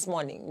listening in this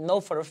morning.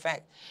 Know for a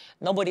fact,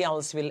 nobody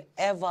else will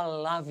ever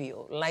love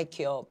you like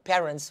your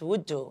parents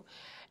would do,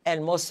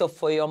 and more so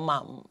for your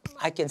mom.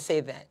 I can say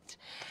that.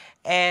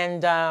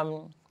 And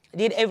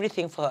did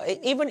everything for her.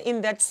 Even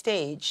in that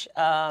stage,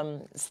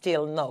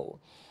 still no.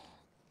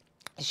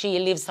 She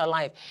lives her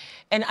life.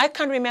 And I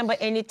can't remember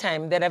any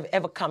time that I've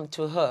ever come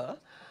to her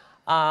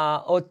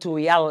or to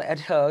yell at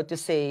her to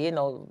say,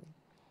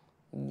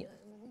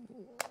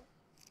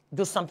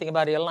 do something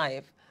about your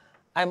life.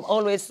 I'm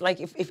always like,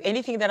 if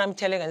anything that I'm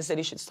telling her, I said,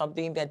 you should stop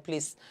doing that,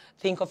 please.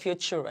 Think of your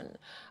children.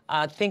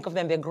 Think of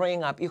them, they're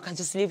growing up. You can't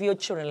just leave your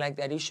children like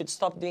that. You should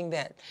stop doing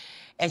that.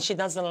 And she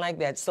doesn't like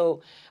that.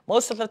 So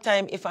most of the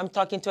time, if I'm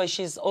talking to her,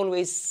 she's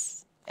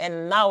always,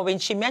 and now when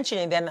she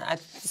mentioned it, then I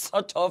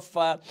sort of,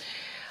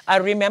 I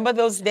remember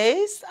those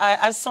days.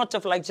 I sort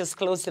of like just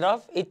closed it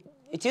off.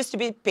 It used to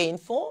be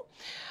painful,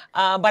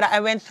 but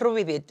I went through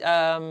with it.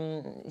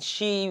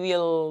 She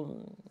will,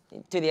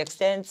 to the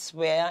extent,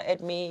 swear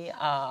at me.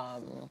 I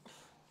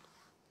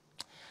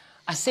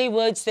say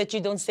words that you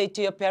don't say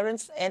to your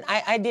parents. And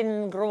I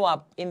didn't grow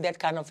up in that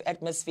kind of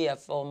atmosphere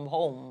from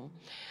home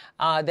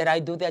that I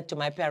do that to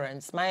my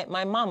parents.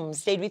 My mom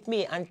stayed with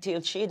me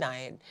until she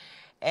died.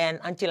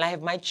 And until I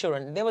have my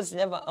children, there was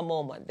never a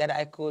moment that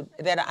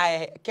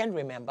I can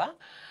remember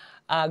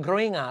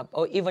growing up,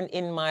 or even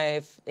in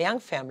my young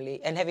family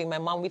and having my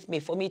mom with me,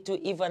 for me to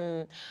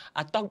even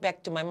talk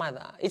back to my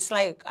mother. It's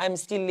like I'm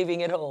still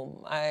living at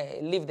home. I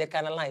live that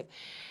kind of life.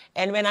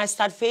 And when I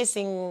start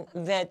facing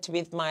that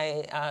with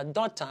my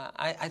daughter,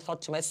 I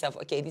thought to myself,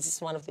 okay, this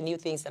is one of the new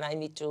things that I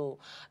need to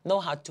know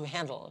how to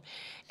handle.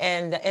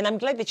 And I'm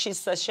glad that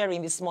she's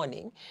sharing this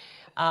morning.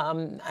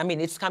 I mean,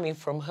 it's coming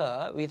from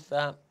her with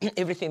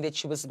everything that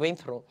she was going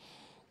through.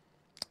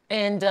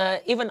 And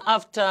even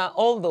after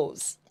all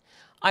those,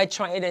 I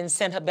tried and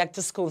sent her back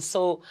to school.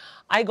 So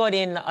I got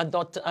in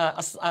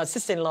a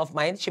sister-in-law of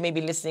mine. She may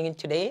be listening in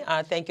today.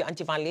 Thank you,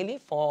 Auntie Valili,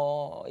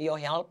 for your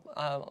help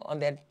on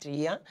that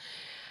year.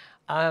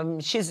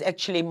 She's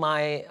actually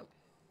my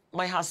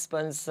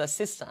husband's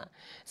sister.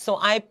 So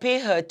I pay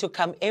her to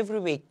come every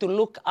week to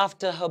look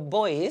after her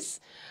boys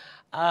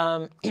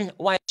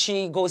while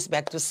she goes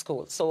back to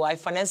school. So I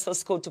finance her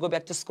school to go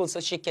back to school so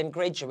she can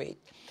graduate.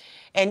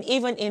 And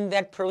even in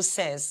that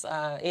process,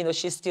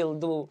 she still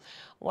do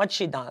what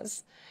she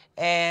does.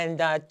 And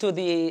to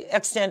the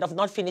extent of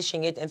not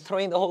finishing it and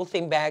throwing the whole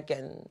thing back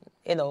and,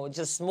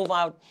 just move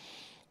out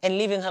and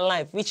living her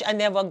life, which I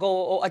never go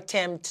or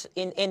attempt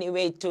in any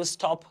way to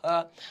stop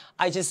her.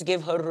 I just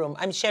give her room.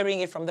 I'm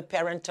sharing it from the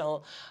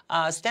parental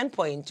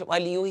standpoint,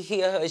 while you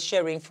hear her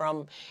sharing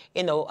from,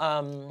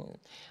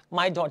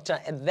 my daughter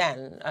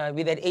then,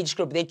 with that age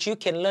group that you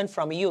can learn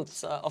from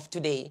youths of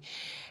today.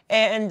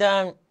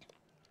 And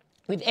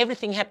with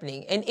everything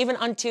happening, and even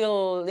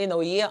until,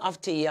 year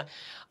after year,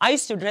 I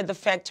used to dread the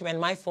fact when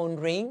my phone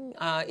ring,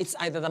 it's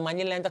either the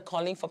moneylender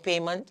calling for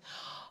payment,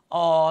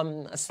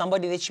 or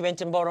somebody that she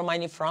went and borrowed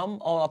money from,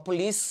 or a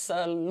police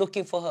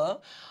looking for her,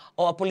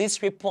 or a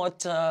police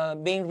report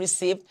being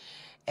received.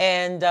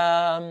 And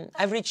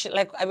I've reached,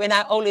 like, when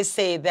I always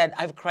say that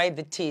I've cried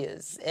the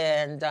tears,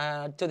 and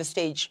to the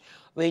stage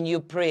when you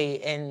pray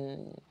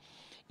and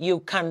you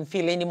can't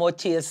feel any more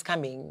tears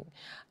coming,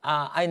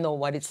 I know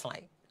what it's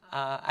like.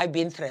 I've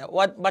been through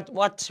it. But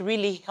what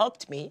really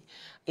helped me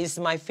is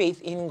my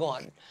faith in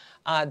God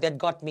that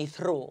got me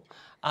through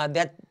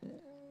that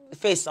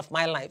phase of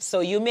my life.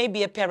 So you may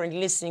be a parent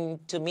listening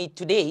to me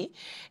today,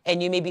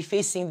 and you may be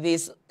facing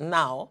this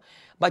now,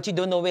 but you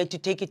don't know where to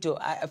take it to.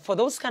 For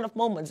those kind of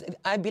moments,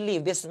 I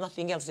believe there's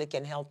nothing else that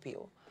can help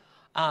you,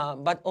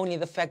 but only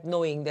the fact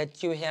knowing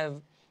that you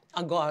have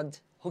a God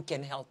who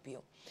can help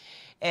you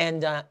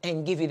and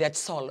give you that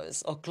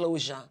solace or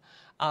closure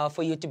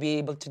for you to be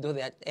able to do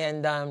that.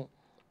 And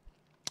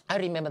I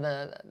remember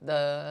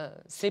the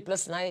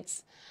sleepless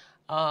nights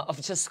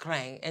of just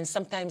crying. And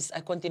sometimes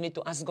I continue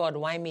to ask God,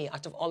 why me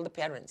out of all the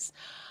parents?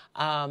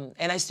 And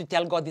I used to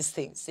tell God these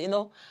things.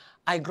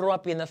 I grew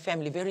up in a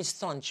family very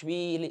staunch.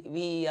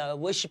 We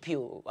worship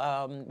you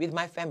with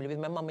my family, with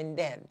my mom and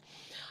dad.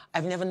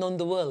 I've never known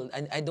the world.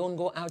 I don't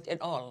go out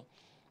at all.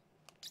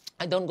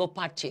 I don't go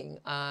partying.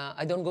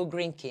 I don't go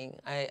drinking.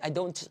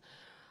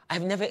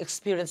 I've never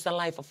experienced the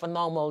life of a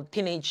normal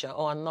teenager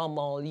or a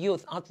normal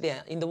youth out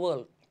there in the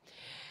world.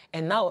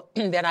 And now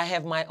that I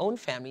have my own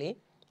family,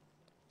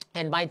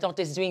 and my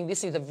daughter is doing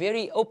this, is the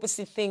very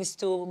opposite things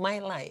to my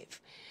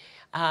life.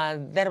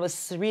 That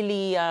was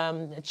really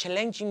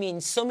challenging me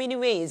in so many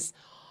ways.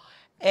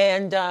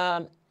 And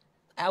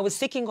I was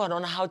seeking God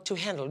on how to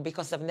handle,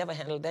 because I've never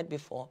handled that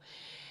before.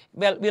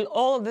 Well, with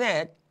all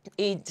that,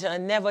 it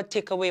never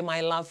take away my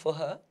love for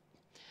her.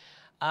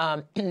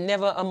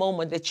 Never a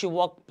moment that she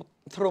walked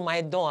through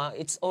my door,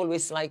 it's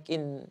always like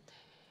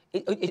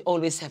it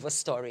always have a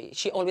story.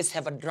 She always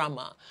have a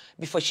drama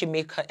before she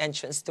make her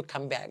entrance to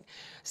come back.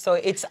 So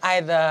it's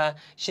either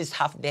she's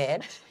half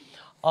dead,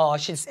 or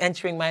she's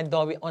entering my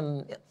door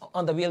on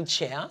the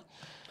wheelchair,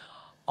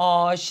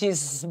 or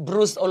she's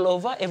bruised all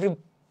over. Every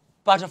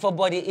part of her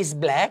body is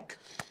black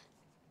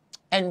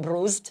and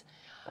bruised.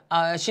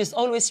 She's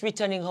always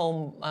returning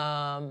home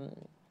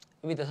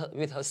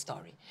with her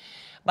story.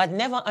 But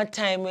never a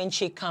time when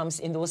she comes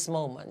in those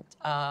moments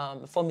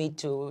for me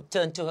to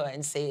turn to her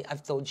and say,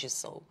 I've told you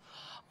so,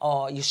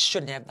 or you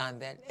shouldn't have done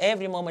that.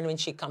 Every moment when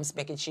she comes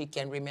back and she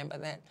can remember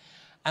that,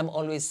 I'm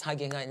always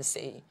hugging her and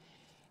saying,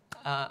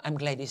 I'm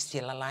glad you're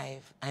still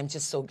alive. I'm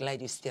just so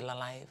glad you're still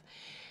alive.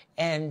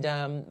 And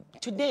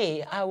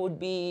today I would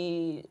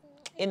be,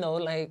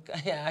 like,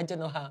 I don't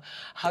know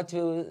how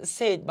to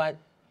say it, but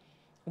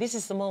this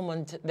is the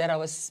moment that I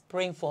was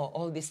praying for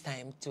all this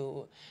time,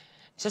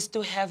 just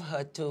to have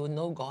her to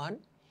know God,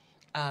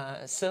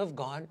 serve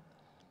God,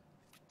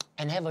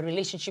 and have a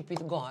relationship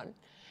with God.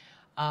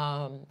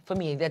 For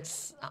me,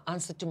 that's an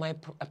answer to my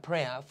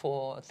prayer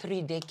for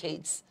 3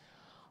 decades.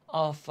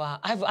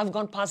 I've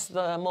gone past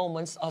the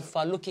moments of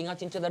looking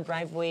out into the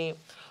driveway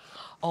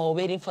or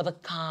waiting for the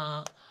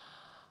car.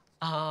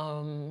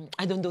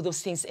 I don't do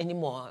those things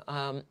anymore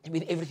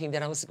with everything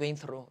that I was going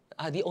through.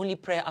 The only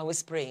prayer I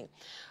was praying,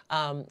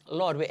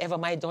 Lord, wherever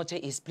my daughter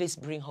is, please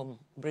bring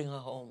her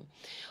home.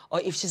 Or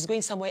if she's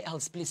going somewhere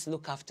else, please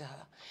look after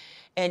her.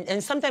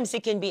 And sometimes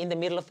it can be in the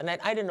middle of the night.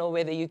 I don't know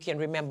whether you can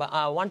remember.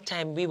 One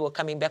time we were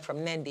coming back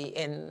from Nandi,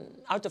 and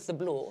out of the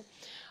blue,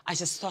 I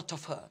just thought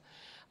of her.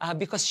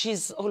 Because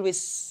she's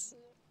always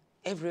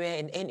everywhere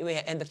and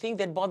anywhere. And the thing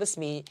that bothers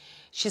me,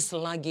 she's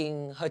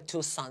lugging her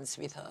 2 sons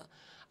with her.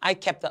 I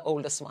kept the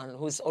oldest one,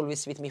 who's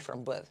always with me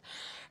from birth.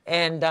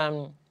 And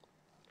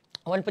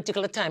one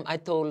particular time, I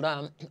told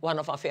one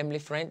of our family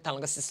friends,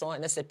 Talangasiso,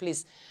 and I said,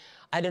 please,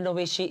 I don't know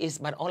where she is,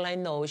 but all I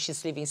know,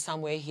 she's living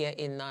somewhere here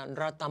in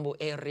Ratambu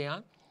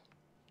area,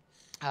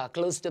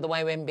 close to the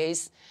YWAM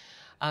base.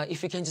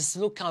 If you can just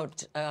look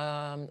out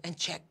and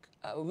check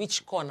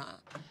which corner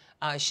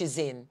she's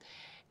in.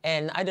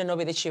 And I don't know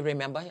whether she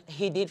remember.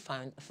 He did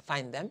find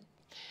them.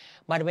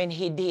 But when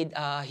he did,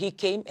 he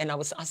came, and I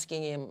was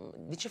asking him,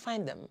 did you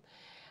find them?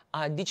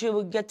 Did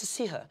you get to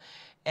see her?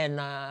 And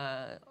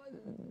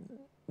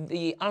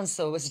the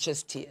answer was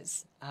just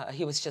tears.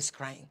 He was just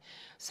crying.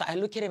 So I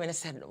looked at him and I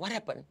said, what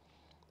happened?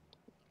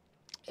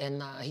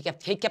 And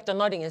he kept on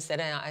nodding and said,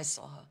 I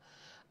saw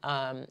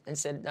her. And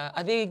said,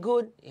 are they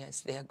good?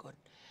 Yes, they are good.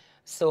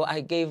 So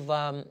I gave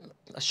a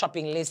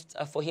shopping list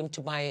for him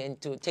to buy and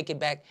to take it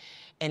back.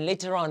 And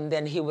later on,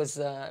 then he was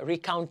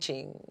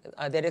recounting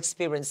that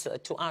experience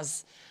to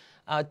us,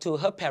 to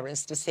her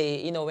parents, to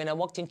say, when I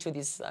walked into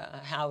this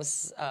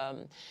house,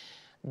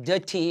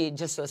 dirty,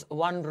 just a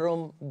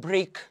 1-room,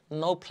 brick,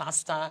 no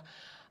plaster,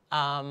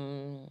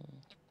 no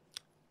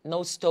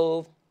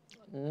stove,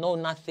 no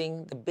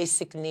nothing, the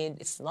basic need,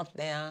 it's not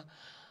there.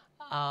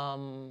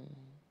 And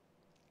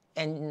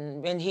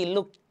when he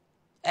looked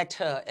at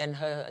her and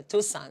her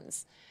 2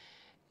 sons,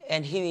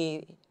 and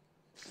he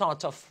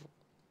thought of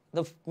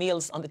the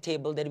meals on the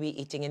table that we're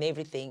eating and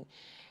everything.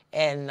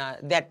 And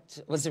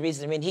that was the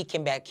reason when he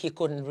came back, he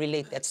couldn't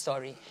relate that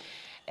story.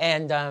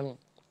 And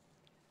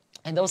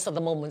those are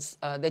the moments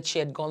that she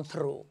had gone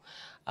through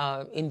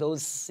in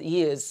those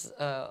years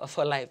of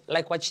her life.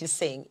 Like what she's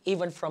saying,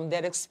 even from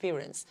that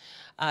experience,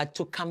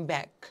 to come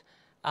back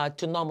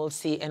to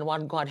normalcy and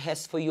what God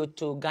has for you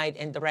to guide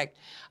and direct,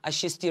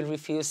 she still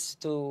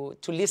refused to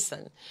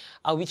listen,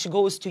 which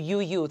goes to you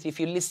youth. If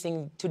you're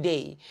listening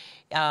today,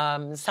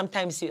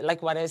 sometimes,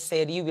 like what I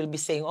said, you will be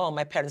saying, oh,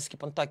 my parents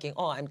keep on talking,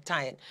 oh, I'm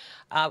tired.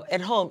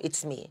 At home,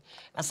 it's me.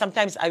 And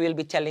sometimes I will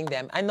be telling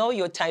them, I know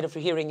you're tired of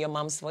hearing your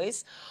mom's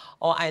voice,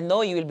 or I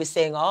know you will be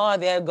saying, oh,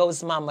 there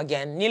goes mom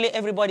again. Nearly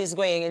everybody's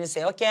going, and you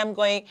say, okay, I'm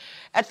going.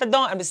 At the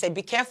door, I will say,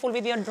 be careful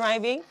with your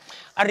driving.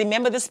 I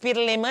remember the speed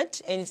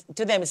limit. And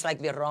to them, it's like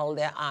they roll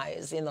their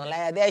eyes,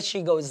 like, there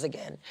she goes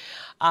again.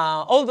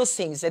 All those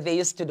things that they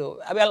used to do.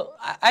 Well,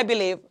 I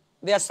believe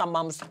there are some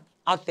moms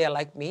out there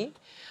like me,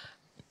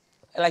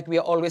 like we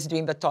are always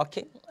doing the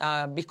talking,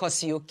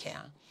 because you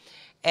care.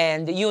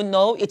 And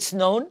it's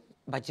known,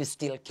 but you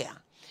still care.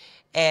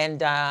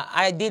 And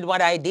I did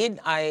what I did.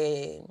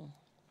 I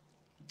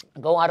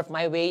go out of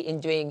my way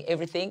in doing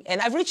everything. And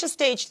I've reached a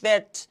stage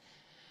that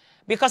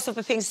because of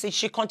the things that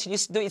she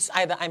continues to do, it's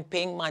either I'm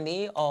paying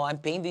money or I'm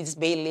paying this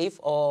bailiff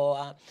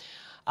or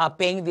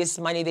paying this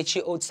money that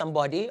she owed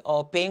somebody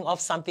or paying off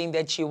something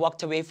that she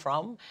walked away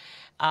from.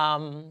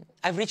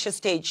 I've reached a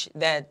stage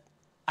that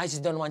I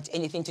just don't want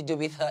anything to do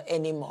with her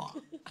anymore.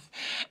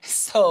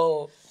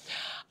 So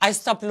I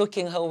stopped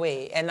looking her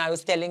way, and I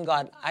was telling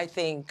God, I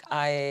think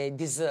I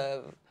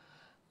deserve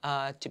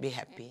to be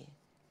happy.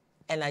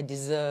 And I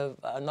deserve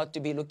not to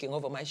be looking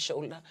over my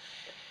shoulder.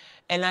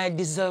 And I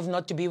deserve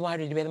not to be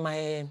worried whether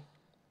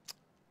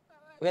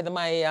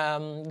my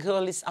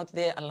girl is out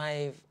there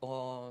alive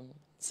or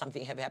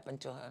something have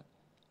happened to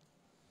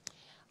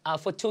her.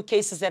 For 2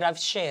 cases that I've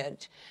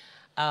shared,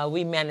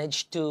 we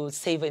managed to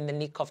save her in the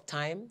nick of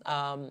time.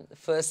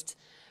 First,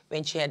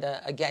 when she had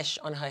a gash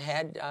on her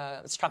head,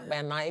 struck by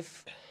a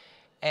knife.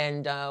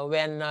 And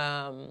when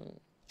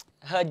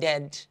her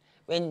dad,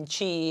 when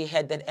she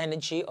had that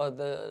energy or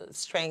the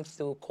strength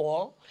to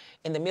call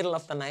in the middle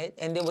of the night,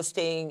 and they were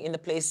staying in a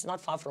place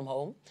not far from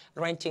home,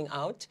 renting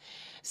out.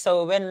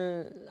 So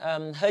when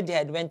her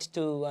dad went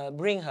to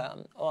bring her,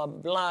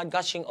 blood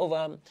gushing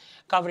over,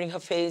 covering her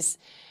face,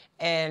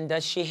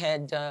 and she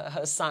had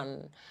her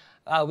son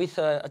with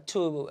her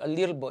 2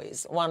 little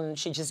boys. One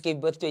she just gave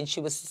birth to, and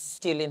she was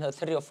still in her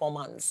 3 or 4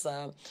 months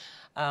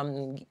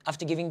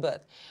after giving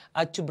birth,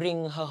 to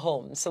bring her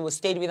home. So we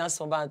stayed with us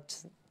for about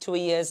 2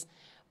 years.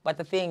 But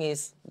the thing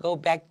is, go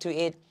back to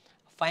it,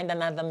 find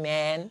another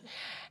man,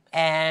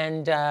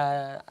 and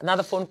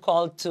another phone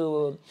call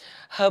to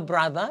her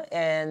brother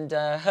and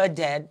her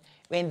dad.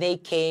 When they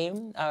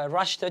came,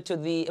 rushed her to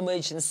the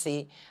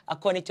emergency.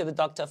 According to the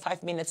doctor,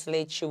 5 minutes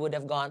late, she would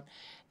have gone,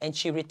 and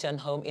she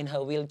returned home in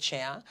her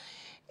wheelchair.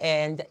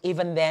 And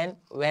even then,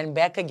 went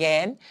back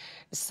again.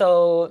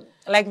 So,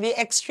 like the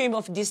extreme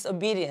of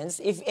disobedience,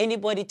 if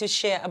anybody to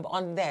share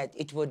on that,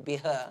 it would be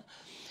her.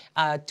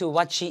 To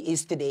what she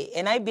is today.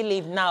 And I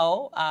believe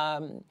now,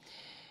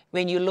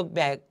 when you look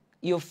back,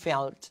 you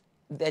felt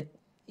that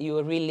you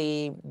were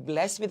really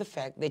blessed with the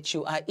fact that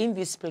you are in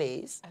this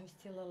place. I'm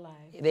still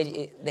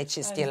alive. That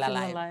she's still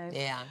alive.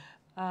 Yeah.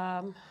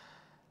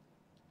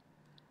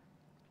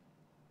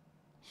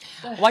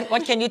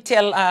 What can you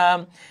tell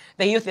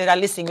the youth that are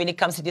listening when it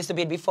comes to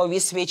disobedience before we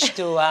switch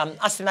to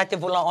Asinate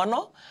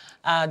Vulaono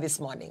this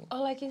morning?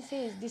 All I can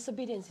say is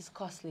disobedience is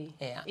costly.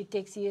 Yeah. It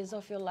takes years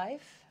of your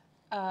life.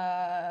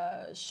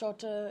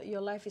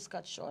 Your life is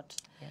cut short.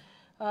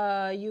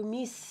 Yeah. You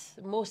miss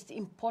most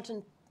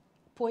important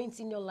points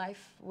in your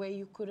life where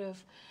you could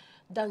have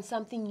done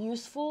something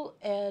useful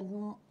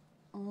and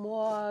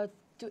more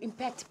to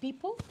impact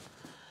people.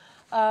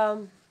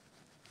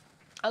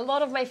 A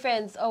lot of my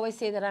friends always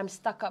say that I'm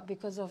stuck up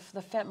because of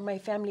my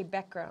family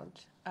background.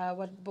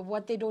 But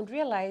what they don't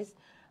realize,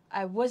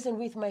 I wasn't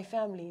with my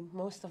family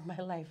most of my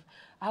life.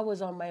 I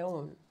was on my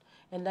own.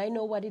 And I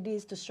know what it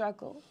is to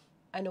struggle.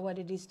 I know what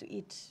it is to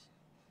eat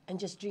and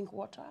just drink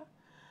water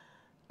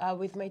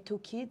with my 2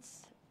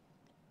 kids.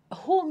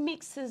 Who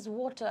mixes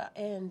water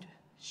and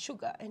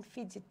sugar and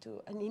feeds it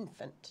to an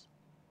infant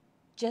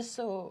just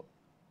so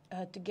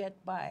to get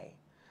by?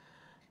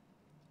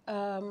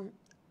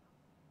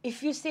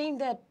 If you're saying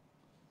that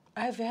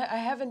I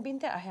haven't been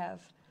there, I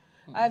have.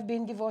 I've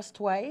been divorced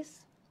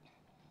twice.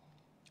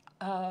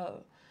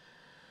 An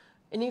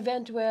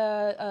event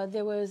where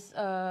there was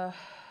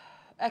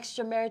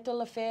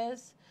extramarital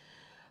affairs.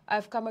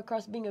 I've come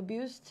across being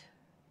abused.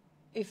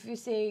 If you're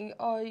saying,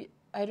 oh,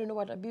 I don't know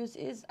what abuse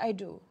is, I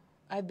do.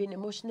 I've been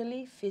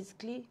emotionally,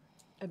 physically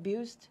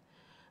abused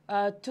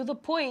to the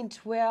point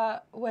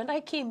where when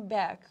I came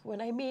back, when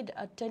I made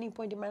a turning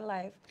point in my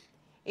life,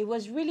 it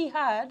was really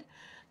hard.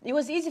 It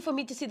was easy for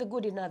me to see the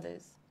good in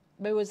others,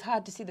 but it was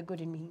hard to see the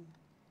good in me.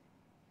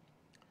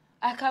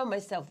 I count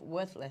myself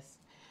worthless.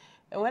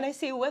 And when I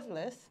say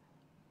worthless,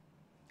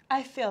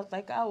 I felt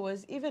like I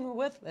was even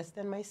worthless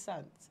than my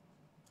sons.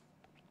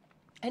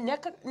 I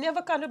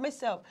never counted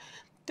myself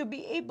to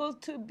be able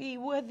to be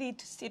worthy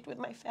to sit with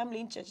my family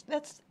in church.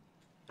 That's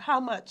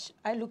how much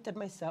I looked at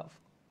myself.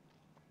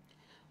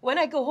 When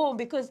I go home,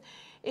 because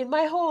in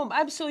my home,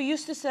 I'm so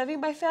used to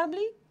serving my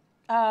family.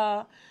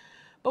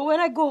 But when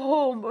I go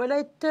home, when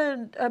I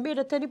made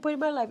a turning point in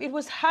my life, it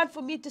was hard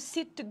for me to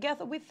sit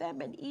together with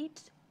them and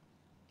eat.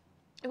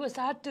 It was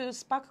hard to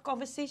spark a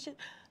conversation.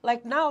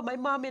 Like now, my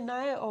mom and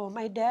I, or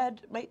my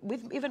dad,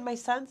 with even my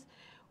sons,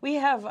 we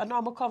have a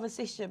normal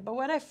conversation. But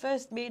when I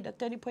first made a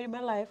turning point in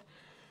my life,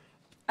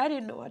 I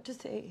didn't know what to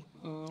say.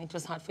 It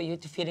was hard for you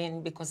to fit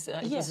in because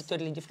it was a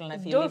totally different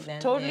life you lived lived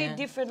then. Totally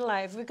different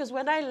life. Because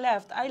when I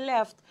left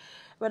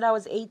when I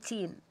was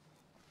 18.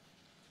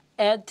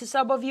 And to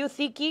some of you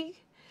thinking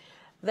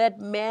that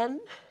men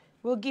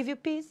will give you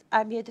peace,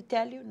 I'm here to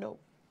tell you, no.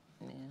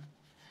 Yeah.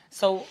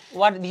 So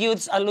what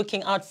youths are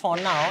looking out for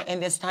now,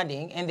 and they're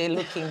studying, and they're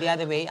looking the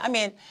other way. I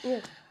mean,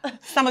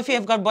 some of you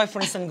have got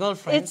boyfriends and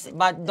girlfriends,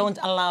 but don't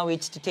allow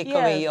it to take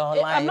away your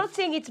life. I'm not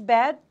saying it's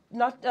bad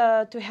not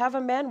to have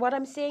a man. What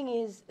I'm saying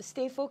is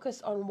stay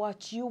focused on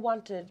what you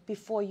wanted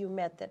before you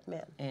met that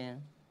man. Yeah.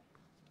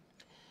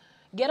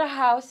 Get a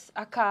house,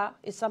 a car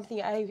is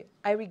something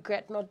I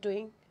regret not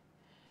doing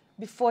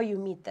before you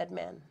meet that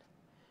man.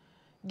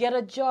 Get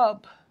a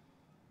job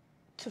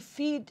to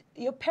feed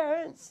your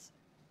parents,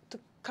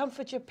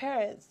 comfort your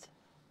parents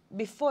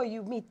before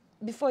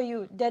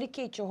you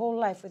dedicate your whole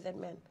life with that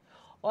man.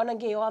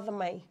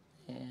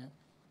 Yeah.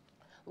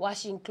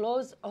 Washing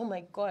clothes, oh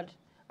my God,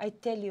 I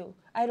tell you,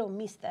 I don't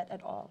miss that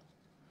at all.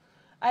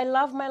 I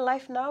love my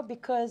life now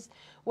because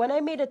when I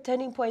made a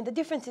turning point, the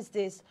difference is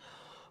this.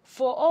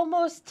 For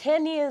almost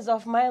 10 years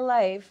of my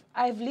life,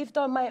 I've lived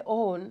on my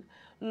own,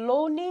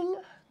 loaning,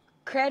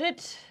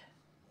 credit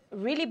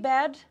really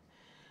bad.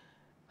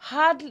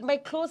 My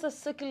clothes are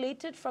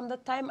circulated from the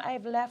time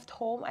I've left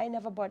home. I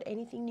never bought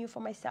anything new for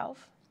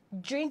myself.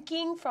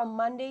 Drinking from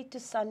Monday to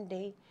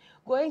Sunday,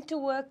 going to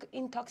work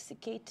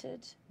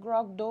intoxicated,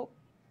 grog dope.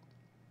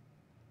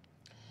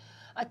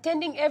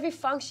 Attending every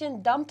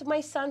function, dumped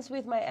my sons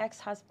with my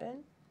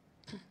ex-husband.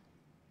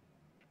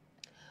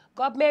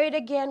 Got married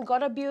again,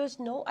 got abused.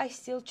 No, I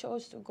still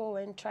chose to go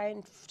and try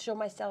and show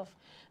myself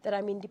that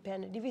I'm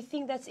independent. If you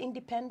think that's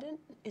independent,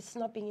 it's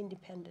not being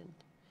independent.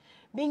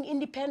 Being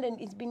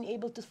independent is being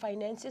able to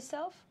finance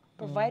yourself,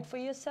 provide for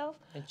yourself,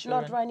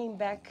 not running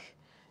back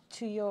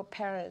to your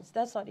parents.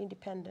 That's not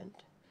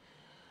independent.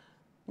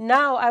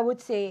 Now I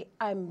would say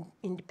I'm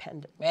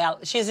independent. Well,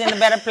 she's in a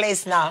better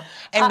place now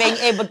and being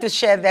able to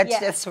share that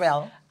as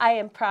well. I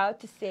am proud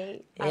to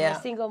say I'm a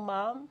single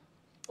mom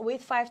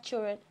with 5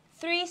 children.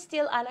 3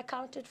 still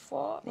unaccounted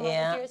for.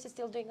 Mama Dearest is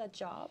still doing her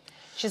job.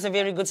 She's a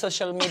very good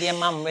social media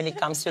mom when it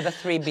comes to the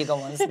 3 bigger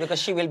ones because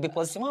she will be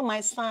posting, oh,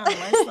 my son,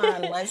 my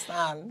son, my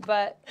son.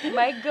 But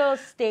my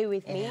girls stay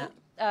with me. You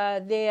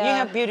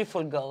have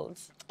beautiful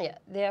girls. Yeah,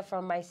 they are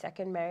from my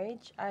second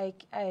marriage. I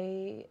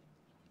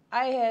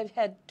have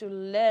had to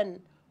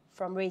learn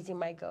from raising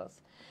my girls.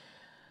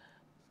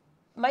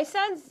 My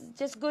son's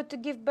just good to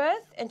give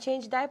birth and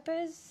change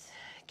diapers,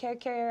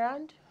 carry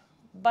around.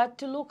 But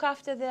to look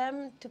after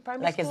them to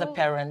primary school. Like as a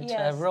parent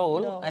role,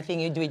 no. I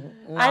think you do it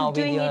now I'm with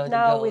doing your it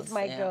now girls. with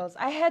my girls.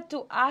 I had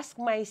to ask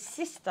my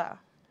sister,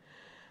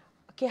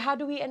 okay, how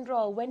do we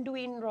enroll? When do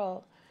we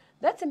enroll?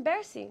 That's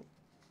embarrassing.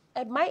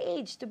 At my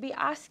age, to be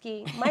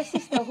asking my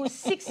sister, who's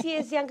 6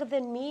 years younger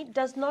than me,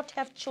 does not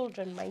have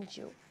children, mind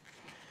you.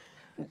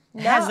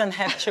 Hasn't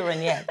had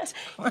children yet.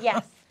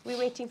 Yes, we're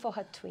waiting for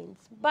her twins.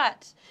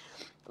 But,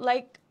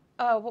 like,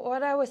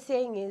 what I was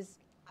saying is,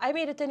 I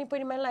made a turning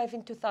point in my life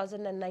in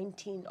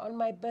 2019 on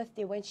my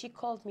birthday when she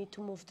called me to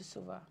move to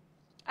Suva.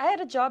 I had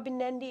a job in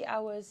Nandi. I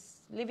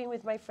was living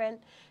with my friend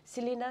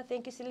Selena.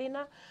 Thank you,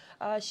 Selena.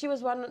 She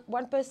was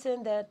one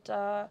person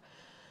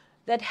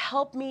that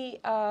helped me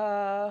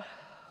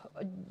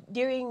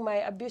during my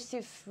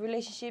abusive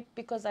relationship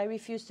because I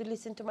refused to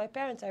listen to my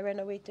parents. I ran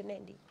away to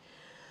Nandi.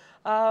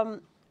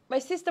 My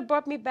sister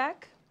brought me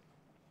back,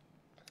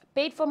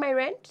 paid for my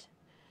rent.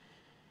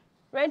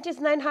 Rent is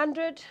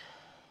 $900.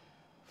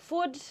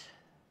 Food.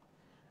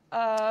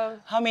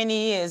 How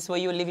many years were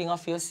you living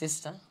off your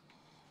sister?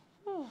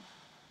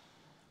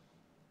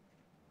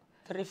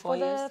 3, 4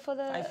 years?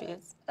 5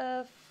 years?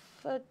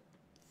 For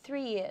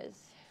 3 years.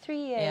 3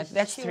 years. Yeah,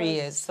 that's 3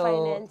 years. So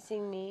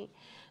financing me.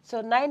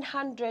 So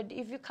 900,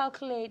 if you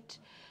calculate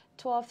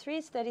 12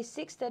 3s,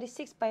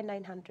 36 by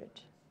 900.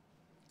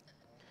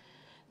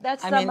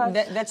 That's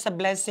that's a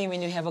blessing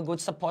when you have a good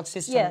support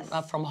system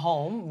from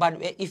home. But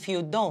if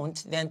you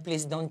don't, then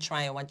please don't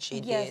try what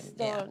she did. Yes,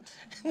 don't.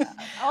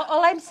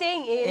 All I'm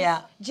saying is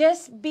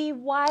just be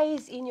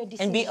wise in your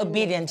decision. And be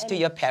obedient to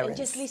your parents.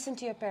 And just listen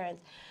to your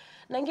parents.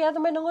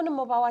 Nangyado man nangon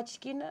mo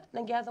bawachkina,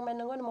 nangyado man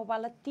nangon mo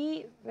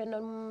balati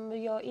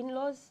when your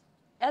in-laws.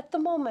 At the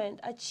moment,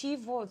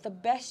 achieve the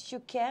best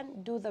you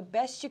can, do the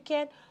best you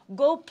can,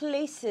 go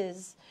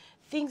places.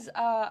 Things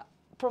are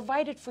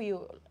provided for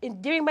you.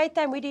 During my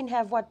time, we didn't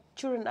have what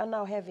children are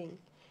now having.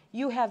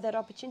 You have that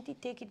opportunity,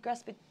 take it,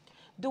 grasp it,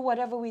 do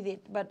whatever with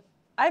it. But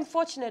I'm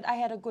fortunate I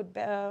had a good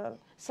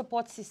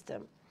support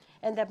system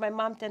and that my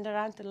mom turned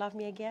around to love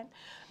me again.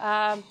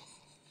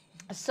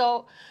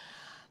 So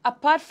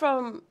apart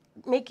from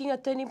making a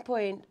turning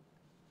point,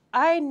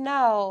 I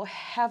now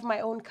have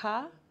my own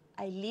car.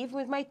 I live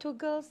with my 2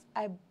 girls.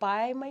 I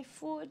buy my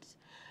food.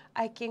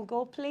 I can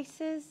go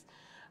places.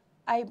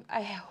 I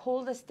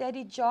hold a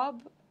steady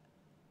job.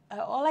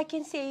 All I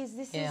can say is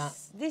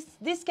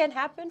this can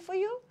happen for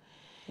you.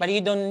 But you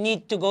don't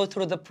need to go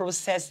through the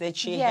process that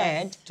she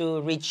had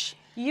to reach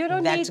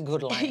that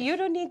good life. You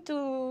don't need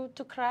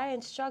to cry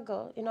and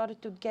struggle in order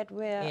to get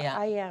where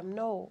I am.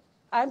 No.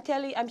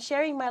 I'm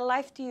sharing my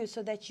life to you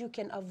so that you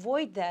can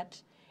avoid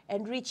that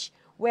and reach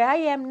where I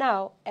am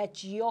now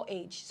at your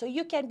age. So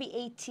you can be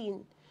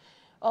 18,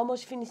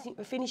 almost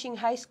finishing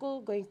high school,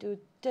 going to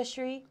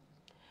tertiary.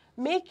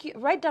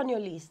 Write down your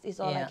list is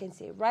all I can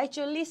say. Write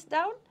your list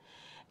down.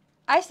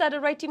 I started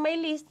writing my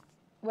list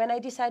when I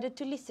decided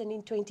to listen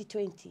in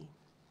 2020.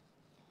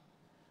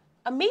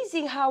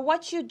 Amazing how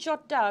what you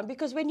jot down,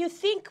 because when you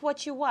think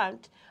what you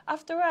want,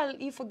 after a while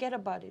you forget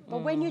about it. But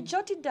when you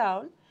jot it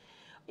down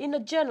in a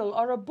journal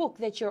or a book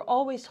that you're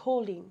always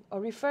holding or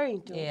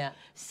referring to,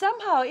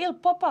 somehow it'll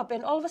pop up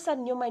and all of a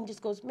sudden your mind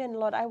just goes, man,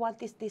 Lord, I want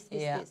this, this.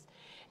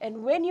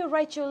 And when you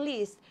write your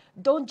list,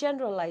 don't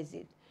generalize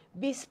it.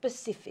 Be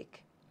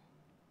specific.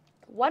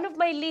 one of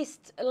my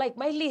list, like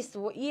my list,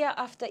 year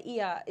after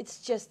year, it's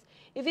just,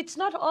 if it's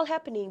not all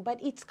happening, but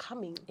it's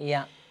coming.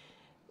 Yeah.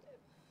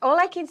 All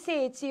I can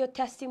say, it's your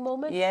testing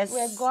moment, Yes.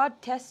 where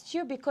God tests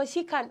you, because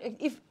He can't.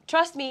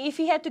 Trust me, if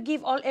He had to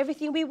give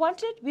everything we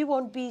wanted, we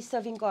won't be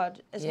serving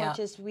God as much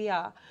as we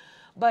are.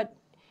 But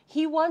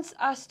He wants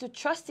us to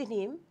trust in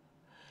Him.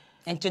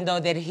 And to know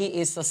that He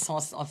is the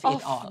source of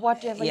it all.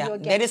 Whatever you're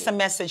getting. There is a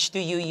message to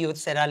you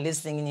youths that are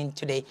listening in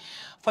today.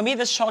 For me,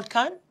 the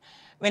shortcut,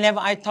 whenever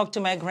I talk to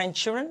my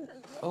grandchildren,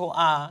 who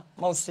are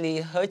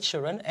mostly her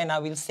children, and I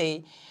will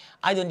say,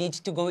 I don't need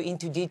to go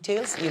into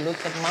details. You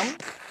look at Mom,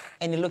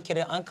 and you look at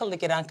your uncle,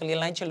 look at Uncle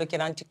Elijah, look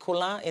at Auntie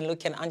Kula, and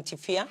look at Auntie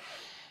Fia.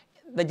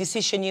 The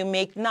decision you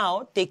make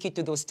now take you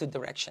to those two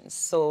directions.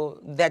 So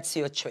that's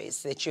your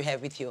choice that you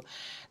have with you.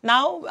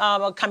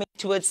 Now, coming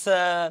towards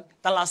the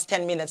last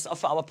 10 minutes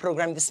of our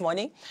program this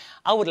morning,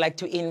 I would like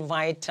to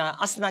invite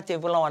Asinate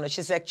Vulaono.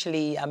 She's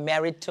actually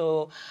married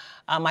to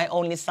my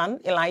only son,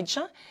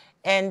 Elijah.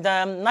 And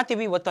Nati,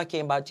 we were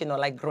talking about,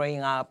 like growing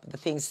up, the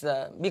things,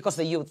 because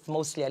the youth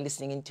mostly are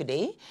listening in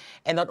today.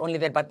 And not only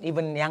that, but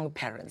even young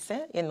parents,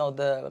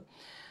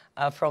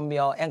 from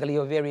your angle,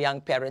 you're a very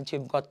young parent.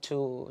 You've got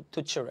two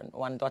children,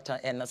 one daughter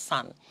and a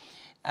son.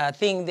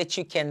 Thing that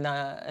you can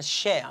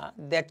share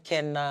that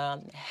can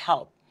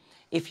help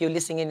if you're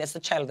listening in as a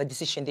child, the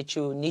decision that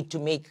you need to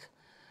make,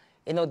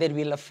 that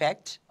will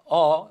affect,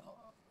 or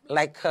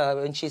like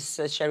when she's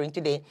sharing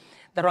today,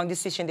 the wrong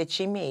decision that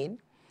she made,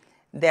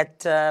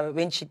 that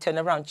when she turned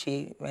around,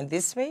 she went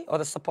this way, or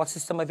the support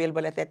system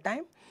available at that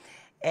time,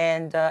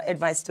 and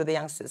advice to the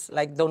youngsters,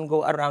 like don't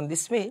go around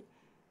this way,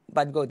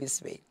 but go this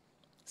way.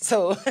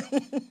 So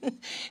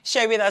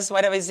share with us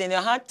whatever is in your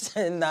heart,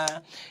 and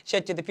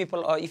share to the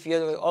people, or if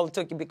you're all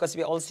talking, because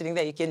we're all sitting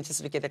there, you can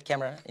just look at that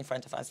camera in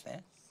front of us there.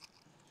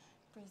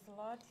 Praise the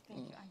Lord. Thank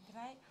you, Auntie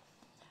Rai.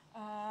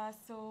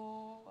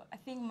 So I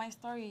think my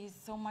story is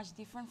so much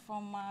different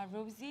from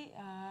Rosi.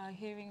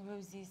 Hearing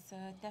Rosi's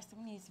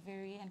testimony is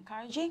very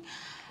encouraging.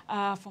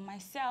 For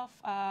myself,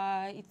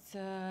 it's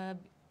a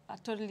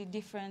totally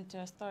different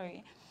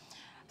story.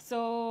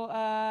 So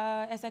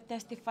as I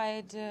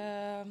testified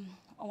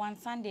one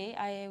Sunday,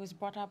 I was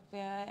brought up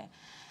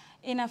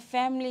in a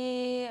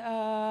family.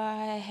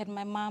 I had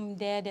my mom,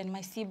 dad, and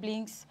my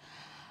siblings.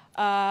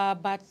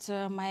 But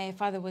my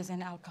father was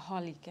an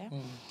alcoholic.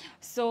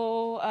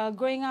 So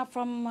growing up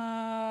from,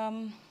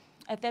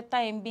 at that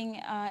time, being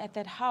at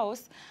that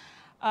house,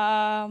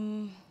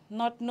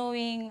 not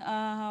knowing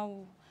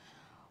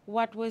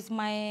what was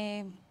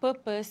my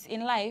purpose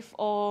in life,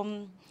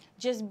 or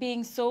just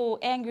being so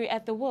angry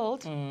at the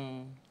world,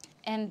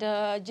 and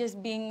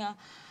just being,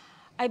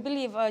 I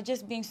believe,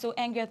 just being so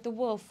angry at the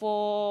world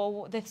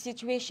for the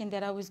situation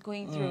that I was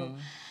going through.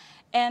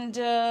 And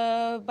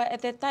but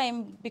at that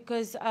time,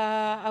 because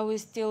I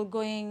was still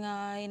going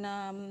in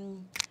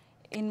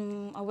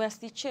a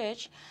Wesley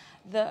church,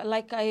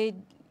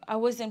 I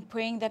wasn't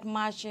praying that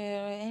much or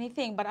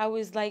anything, but I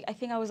was like, I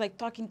think I was like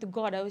talking to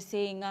God. I was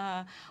saying,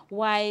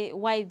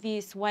 why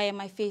this? Why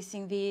am I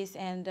facing this?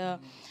 And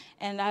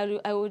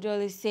I would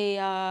always say,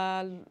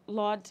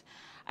 Lord,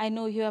 I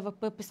know you have a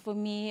purpose for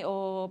me,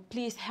 or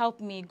please help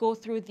me go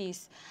through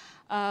this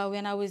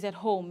when I was at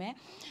home.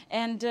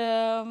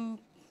 And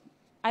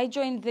I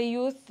joined the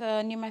youth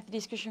New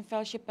Methodist Christian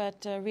Fellowship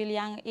at a really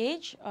young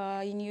age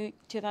in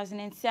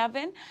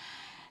 2007.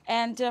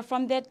 And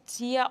from that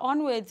year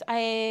onwards,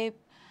 I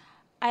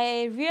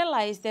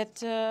realized that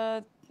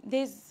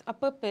there's a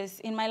purpose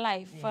in my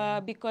life,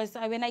 because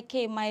when I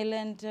came, I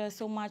learned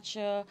so much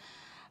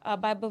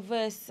Bible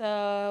verse.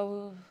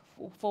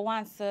 For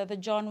once, the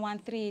John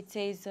 1:3, it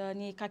says,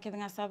 "Ni kakeng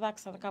sadak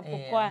sadakap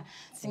kokwa,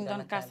 sing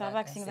don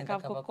kasadak sing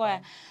dakap kokwa."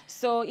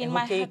 So in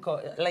my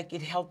heart, like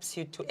it helps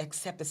you to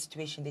accept the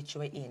situation that you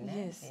were in.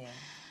 Yes.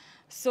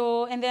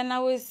 So, and then I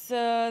was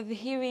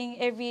hearing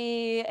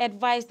every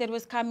advice that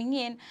was coming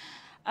in,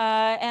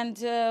 and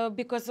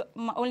because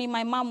only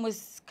my mom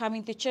was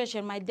coming to church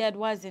and my dad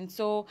wasn't,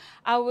 so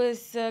I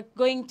was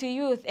going to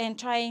youth and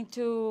trying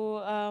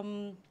to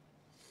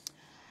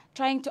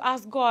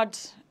ask God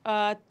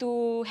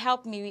to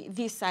help me with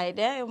this side,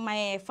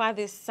 my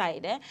father's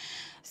side.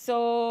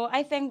 So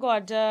I thank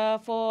God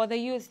for the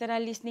youths that are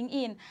listening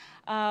in.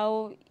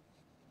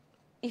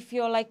 If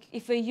you're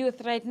a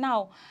youth right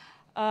now,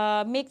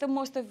 make the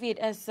most of it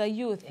as a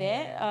youth.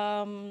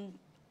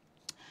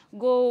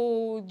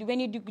 Go,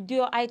 when you do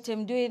your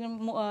item, do it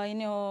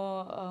in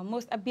your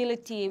most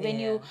ability. When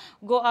you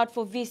go out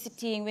for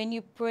visiting, when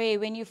you pray,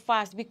 when you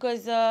fast.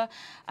 Because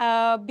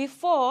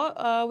before,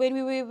 when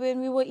we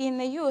were in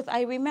the youth,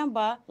 I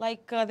remember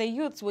the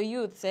youths were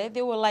youths.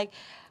 They were like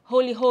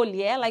holy,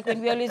 holy. Like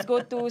when we always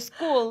go to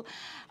school,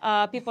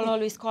 people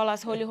always call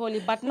us holy, holy.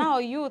 But now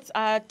youths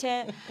are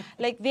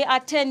they are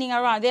turning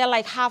around. They are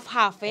like half.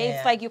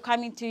 It's like you're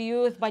coming to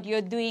youth, but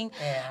you're doing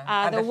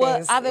other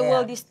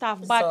worldly stuff.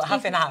 But so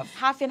half and half.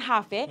 Half and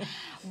half.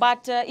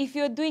 But if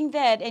you're doing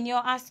that and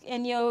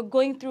you're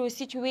going through a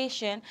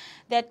situation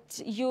that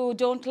you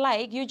don't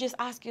like, you just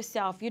ask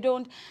yourself. You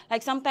don't,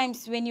 like,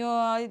 sometimes when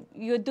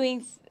you're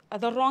doing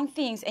the wrong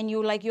things, and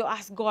you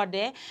ask God,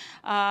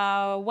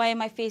 why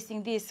am I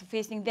facing this,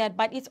 facing that?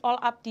 But it's all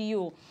up to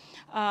you.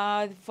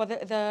 For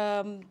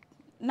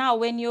now,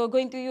 when you're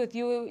going to youth,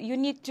 you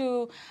need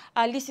to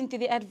listen to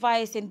the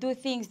advice and do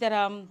things that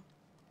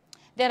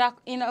are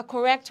in a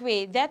correct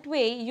way. That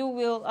way, you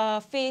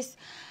will face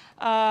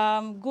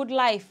good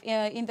life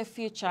in the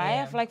future.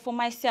 Yeah. Like for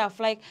myself,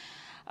 like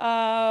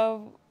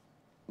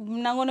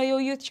nangono yo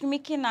youth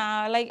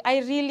kumikina, like I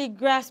really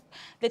grasp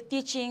the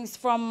teachings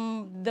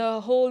from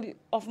the whole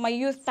of my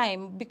youth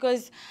time,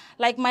 because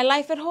like my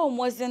life at home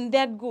wasn't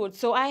that good,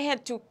 so I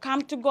had to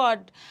come to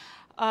God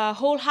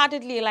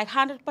wholeheartedly, like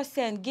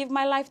 100%, give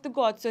my life to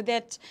God so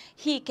that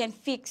He can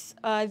fix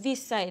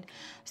this side.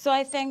 So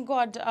I thank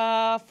God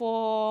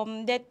for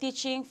that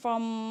teaching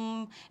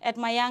from at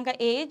my younger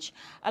age.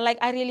 Like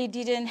I really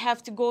didn't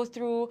have to go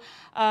through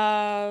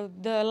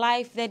the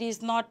life that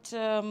is not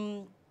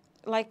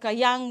like a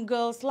young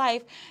girl's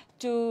life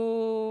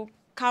to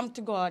come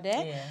to God.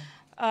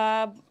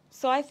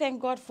 So I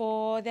thank God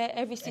for that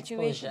every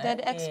situation, Exposure.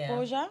 that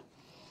exposure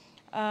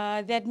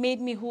that made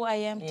me who I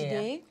am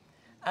today.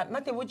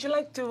 Mate, would you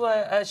like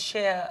to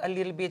share a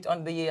little bit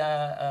on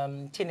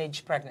the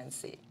teenage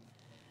pregnancy?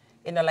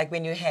 You know, like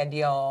when you had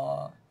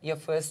your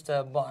first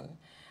born,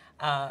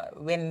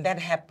 when that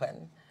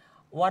happened,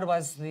 what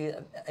was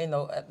the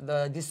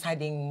the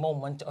deciding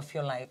moment of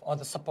your life, or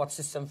the support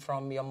system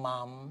from your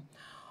mom,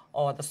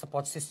 or the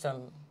support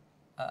system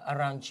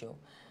around you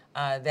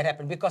that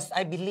happened? Because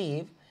I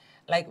believe,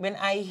 like when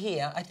I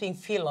hear, I think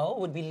Philo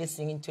would be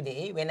listening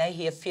today. When I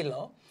hear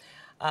Philo,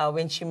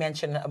 when she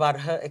mentioned about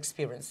her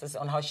experiences,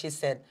 on how she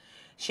said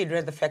she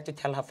dreaded the fact to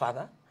tell her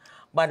father,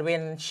 but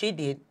when she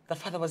did, the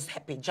father was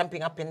happy,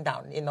 jumping up and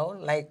down. You know,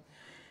 like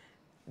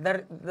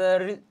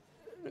the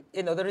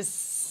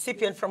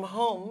recipient from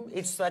home,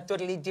 it's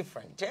totally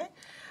different.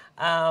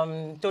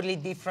 Totally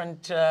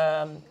different.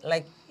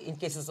 Like in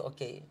cases,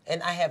 okay,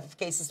 and I have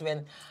cases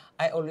when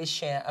I always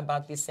share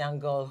about this young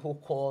girl who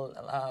called.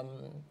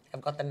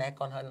 I've got the neck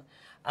on her,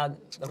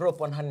 the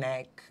rope on her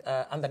neck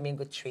on the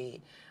mango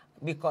tree,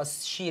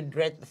 because she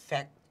dreaded the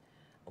fact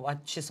what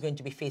she's going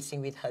to be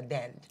facing with her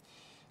dad.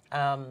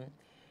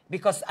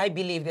 Because I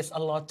believe there's a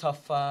lot of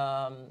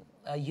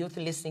youth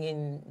listening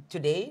in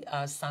today.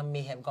 Some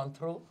may have gone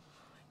through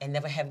and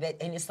never have that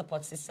any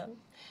support system.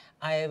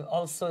 I've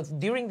also,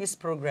 during this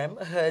program,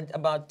 heard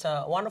about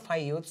one of our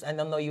youths, and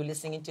I know you're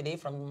listening today,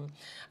 from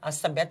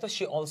Sabeto.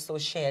 She also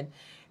shared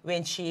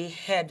when she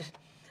had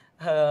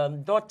her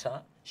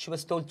daughter, she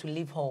was told to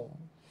leave home.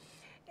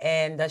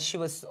 And she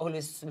was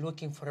always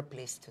looking for a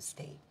place to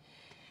stay.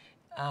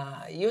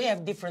 You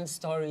have different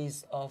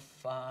stories of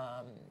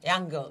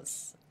young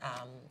girls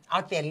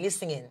out there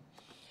listening.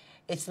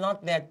 It's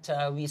not that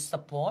we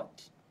support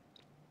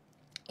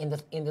in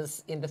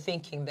the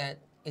thinking that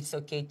it's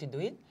okay to do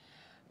it,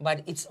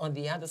 but it's on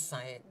the other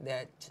side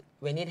that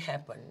when it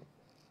happened,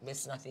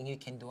 there's nothing you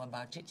can do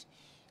about it.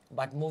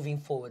 But moving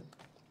forward,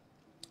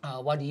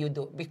 what do you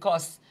do?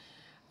 Because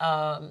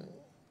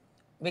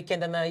we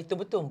can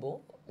itubutumbo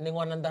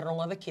ningon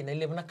darong the kin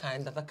live na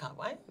kind of the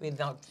kawai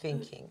without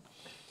thinking.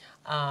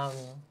 So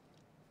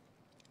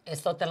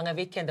talaga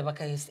weekend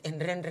bakais and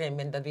renrem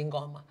and the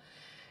vingoma.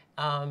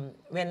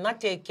 When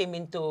Nate came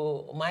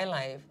into my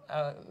life,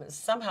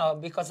 somehow,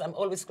 because I'm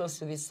always close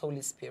to this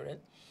Holy Spirit,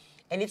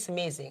 and it's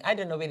amazing. I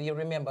don't know whether you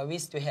remember, we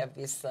used to have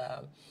this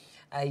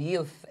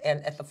youth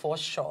and at the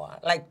foreshore,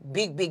 like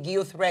big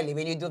youth rally,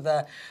 when you do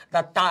the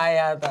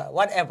tire, the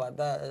whatever,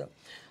 the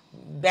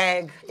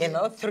bag,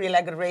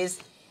 three-legged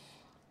race.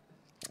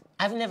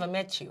 I've never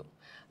met you.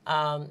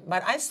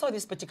 But I saw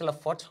this particular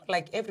photo,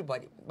 like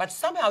everybody. But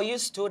somehow you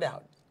stood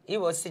out.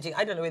 You were sitting,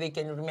 I don't know whether you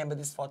can remember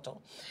this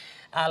photo,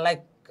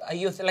 like a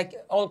youth, like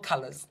all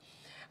colors.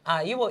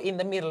 You were in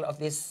the middle of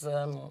this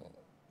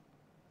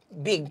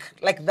big,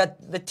 like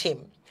the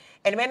team.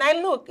 And when I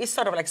looked, it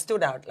sort of like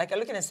stood out. Like I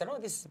looked and I said, oh,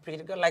 this is a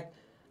pretty girl. Like,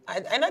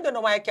 and I don't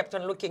know why I kept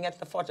on looking at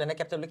the photo, and I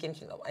kept on looking,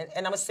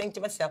 and I was saying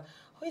to myself,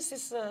 who is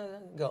this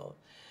girl?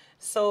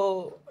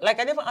 So,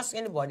 like, I never asked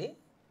anybody.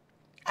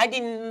 I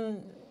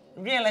didn't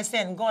realize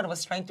then God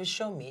was trying to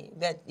show me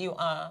that you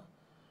are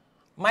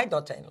my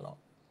daughter-in-law.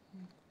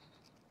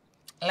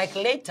 Like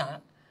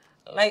later,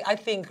 like I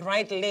think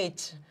right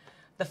late,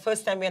 the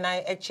first time when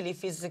I actually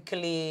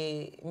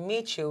physically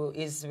meet you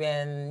is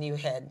when you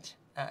had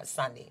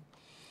Sunny.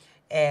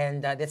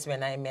 And that's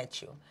when I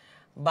met you.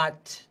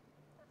 But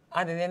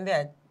other than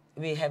that,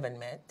 we haven't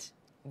met.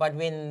 But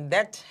when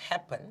that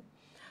happened,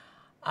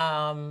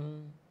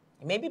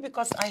 maybe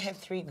because I have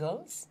 3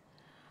 girls,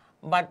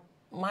 but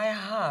my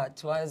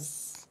heart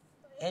was,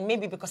 and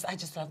maybe because I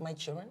just love my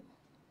children.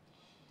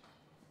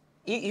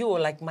 You were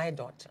like my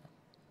daughter.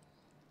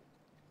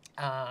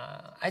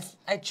 I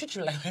treat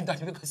you like my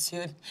daughter because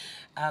you're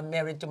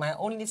married to my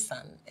only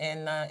son.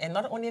 And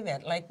not only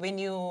that, like when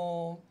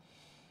you,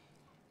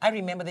 I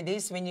remember the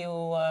days when you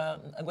are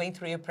going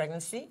through your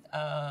pregnancy.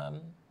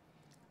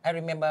 I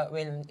remember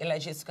when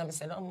Elijah used to come and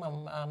said, oh,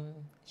 Mom,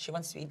 she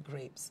wants to eat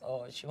grapes,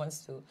 or she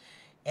wants to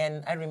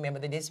And I remember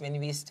the days when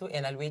we used to,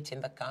 and I'll wait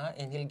in the car,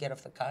 and he'll get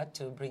off the car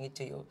to bring it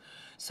to you.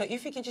 So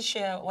if you can just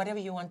share whatever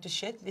you want to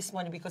share this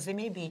morning, because there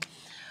may be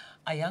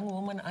a young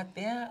woman out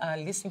there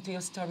listening to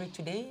your story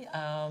today.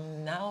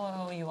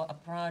 Now you are a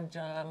proud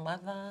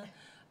mother,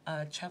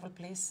 travel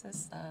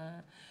places,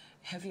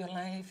 have your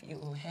life,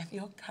 you have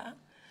your car.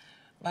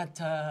 But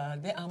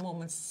there are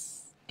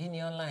moments in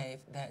your life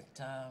that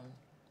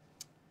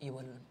you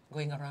were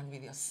going around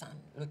with your son,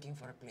 looking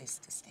for a place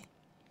to stay.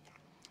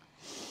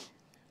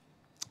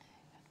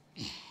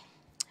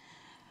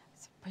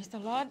 So, praise the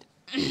Lord.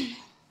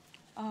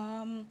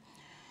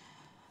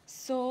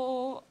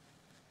 So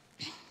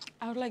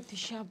I would like to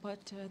share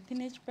about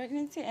teenage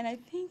pregnancy, and I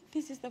think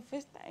this is the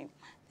first time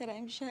that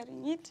I'm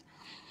sharing it.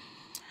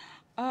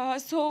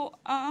 At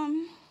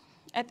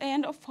the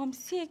end of Form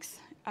 6,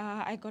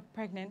 I got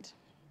pregnant.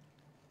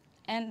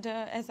 And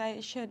as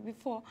I shared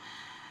before,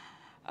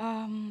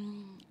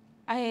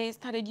 I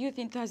started youth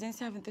in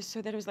 2007,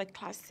 so that was like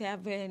class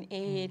 7,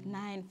 8,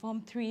 9,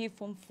 Form 3,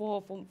 Form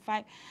 4, Form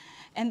 5.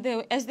 And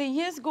as the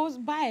years goes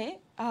by,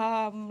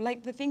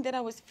 like the thing that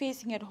I was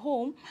facing at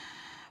home,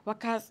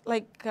 because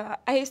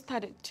I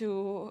started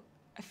to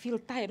feel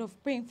tired of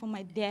praying for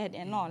my dad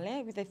and all,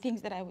 with the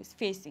things that I was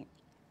facing.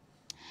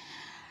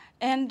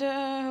 And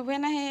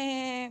when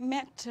I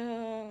met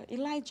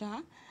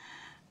Elijah,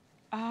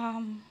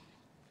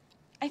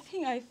 I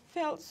think I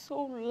felt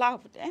so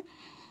loved.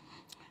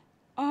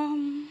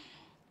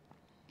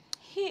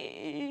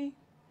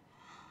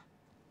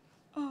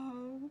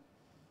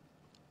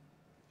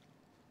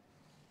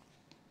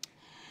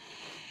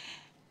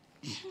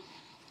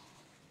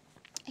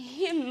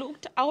 He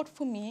looked out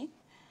for me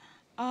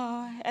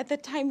at the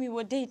time we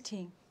were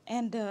dating.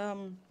 And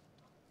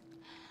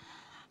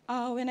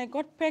when I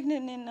got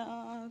pregnant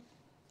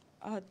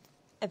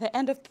at the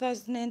end of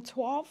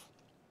 2012,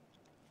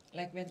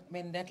 like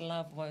when that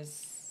love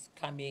was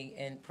coming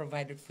and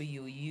provided for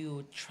you,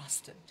 you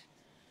trusted.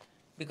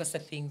 Because the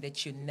thing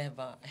that you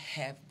never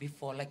have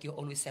before, like you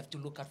always have to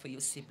look out for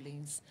your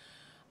siblings.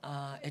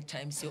 At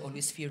times you're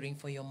always fearing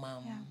for your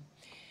mom.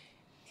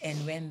 Yeah.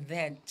 And when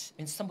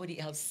somebody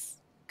else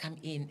come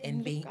in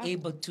and being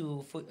able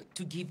to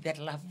give that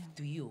love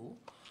to you,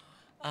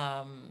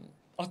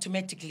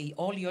 automatically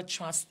all your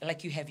trust,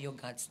 like you have your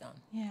guards down.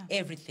 Yeah.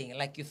 Everything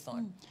like you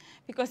thought.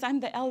 Because I'm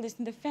the eldest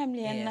in the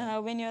family,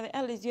 and when you're the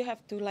eldest, you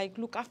have to like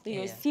look after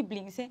your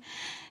siblings.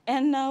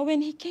 And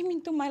when he came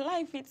into my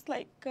life, it's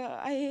like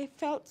I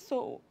felt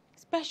so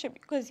special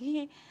because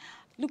he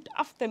looked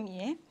after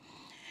me.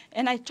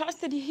 And I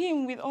trusted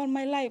him with all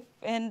my life.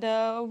 And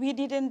we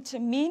didn't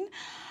mean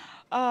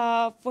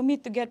for me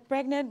to get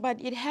pregnant, but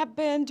it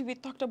happened. We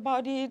talked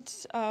about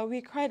it.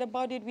 We cried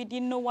about it. We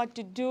didn't know what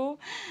to do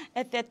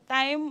at that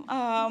time.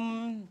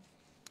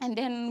 And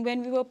then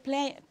when we were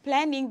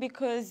planning,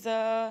 because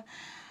they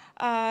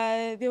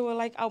were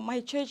like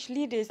my church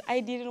leaders,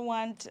 I didn't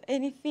want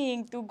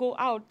anything to go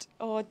out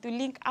or to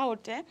link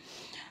out.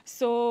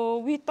 So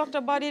we talked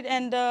about it,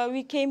 and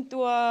we came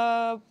to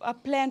a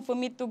plan for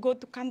me to go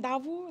to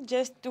Kandavu,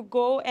 just to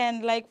go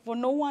and like for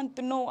no one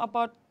to know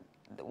about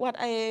what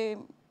I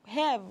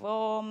have,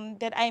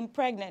 that I'm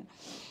pregnant.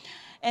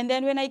 And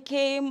then when I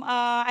came,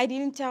 I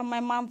didn't tell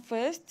my mom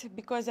first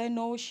because I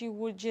know she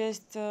would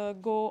just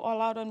go all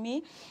out on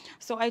me.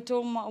 So I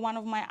told one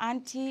of my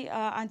auntie,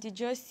 Auntie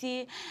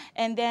Josie,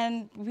 and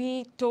then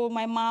we told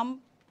my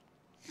mom.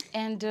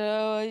 And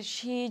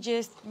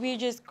we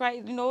just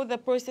cried, you know, the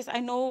process. I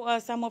know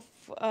some of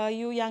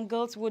you young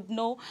girls would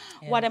know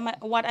what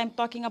I'm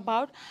talking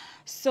about.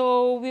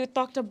 So we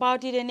talked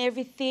about it and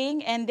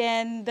everything. And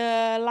then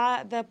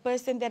the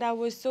person that I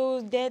was so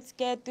dead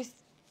scared to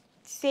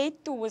say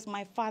to was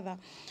my father.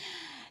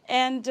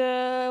 And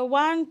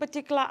one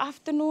particular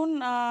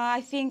afternoon,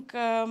 I think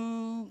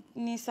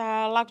Nisa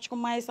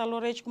Lakchkumai,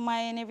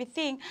 Salorechkumai and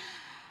everything,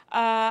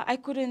 I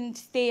couldn't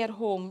stay at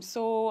home.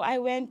 So I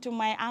went to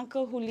my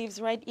uncle who lives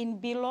right in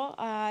Bilo,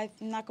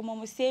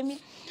 Nakamomosemi.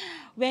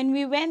 When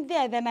we went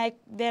there,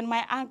 then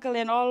my uncle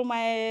and all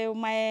my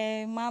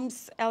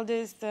mom's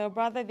eldest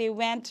brother, they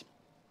went,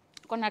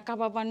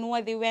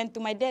 they went to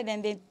my dad,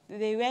 and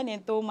they went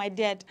and told my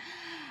dad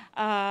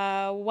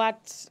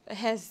what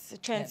has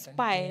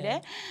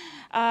transpired.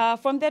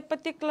 From that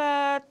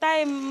particular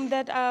time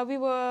that we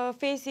were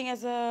facing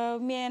as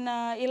me and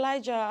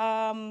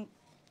Elijah,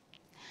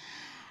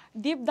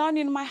 deep down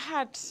in my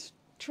heart,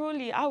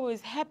 truly, I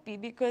was happy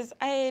because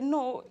I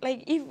know,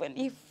 like, even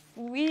if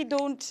we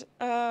don't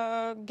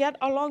get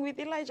along with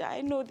Elijah,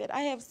 I know that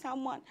I have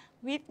someone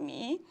with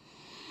me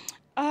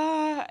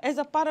as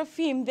a part of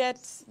him that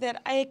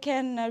I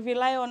can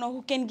rely on, or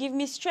who can give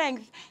me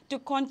strength to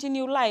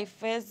continue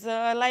life. As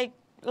like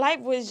life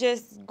was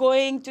just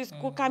going to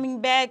school,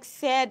 coming back,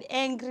 sad,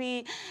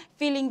 angry,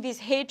 feeling this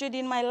hatred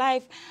in my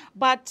life,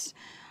 but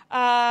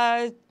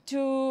like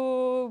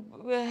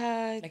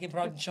it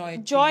brought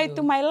joy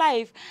to my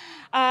life.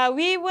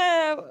 We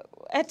were,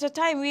 at the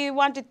time, we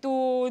wanted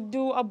to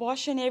do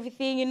abortion,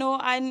 everything, you know.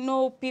 I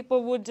know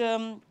people would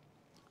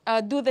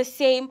do the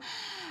same.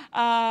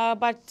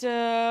 But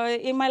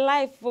in my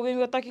life, when we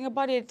were talking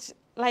about it,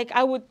 like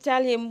I would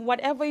tell him,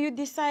 whatever you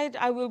decide,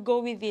 I will go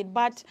with it.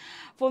 But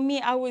for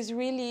me, I was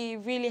really,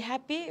 really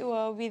happy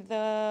with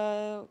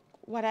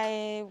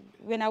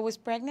when I was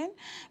pregnant,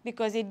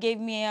 because it gave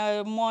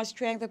me more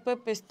strength and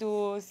purpose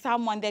to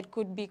someone that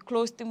could be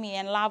close to me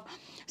and love.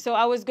 So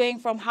I was going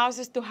from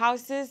houses to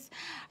houses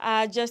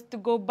just to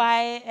go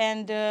by.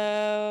 And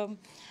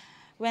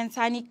when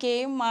Sunny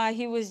came,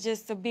 he was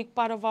just a big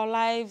part of our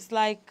lives,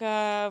 like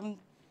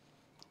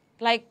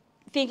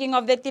thinking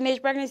of the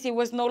teenage pregnancy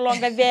was no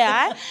longer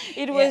there.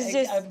 It was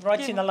just it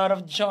brought in a lot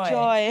of joy.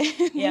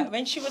 Joy. Yeah,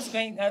 when she was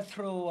going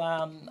through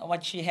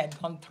what she had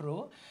gone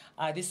through,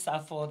 this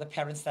for the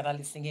parents that are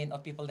listening in, or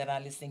people that are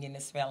listening in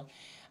as well,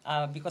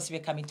 because we're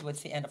coming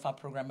towards the end of our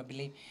program, I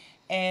believe.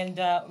 And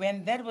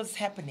when that was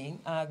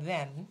happening,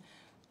 then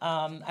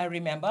I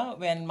remember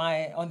when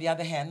on the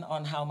other hand,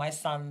 on how my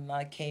son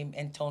came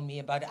and told me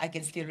about it. I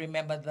can still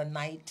remember the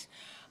night.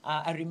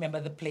 I remember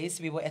the place.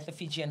 We were at the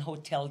Fijian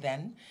Hotel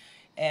then.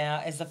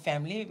 As a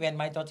family, when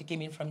my daughter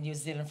came in from New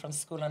Zealand from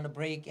school on a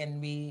break,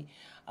 and we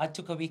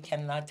took a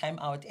weekend time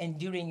out. And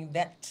during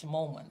that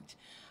moment,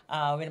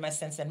 when my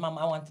son said, "Mom,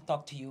 I want to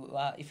talk to you,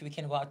 if we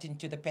can go out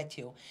into the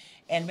patio."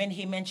 And when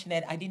he mentioned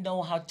that, I didn't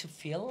know how to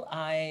feel.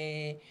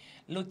 I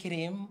looked at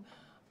him,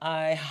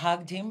 I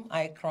hugged him,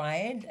 I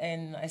cried,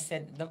 and I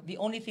said, the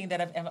only thing that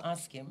I've ever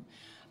asked him,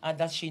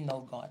 does she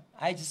know God?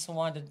 I just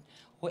wanted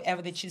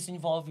whoever that she's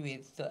involved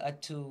with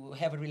to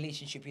have a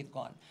relationship with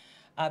God.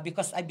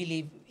 Because I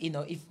believe,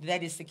 if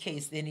that is the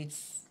case, then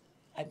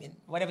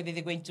whatever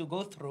they're going to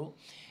go through,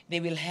 they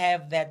will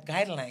have that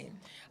guideline,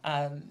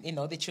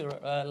 that you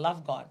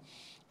love God.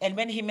 And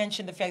when he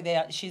mentioned the fact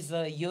that she's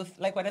a youth,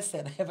 like what I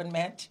said, I haven't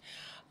met.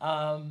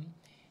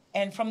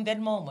 And from that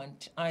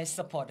moment, I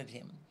supported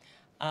him.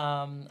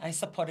 I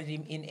supported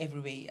him in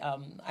every way.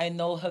 I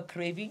know her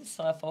cravings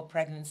for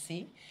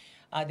pregnancy,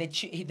 that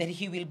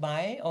he will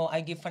buy, or I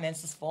give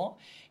finances for,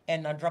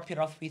 and drop it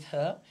off with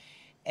her.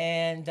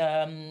 And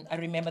I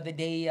remember the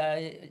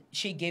day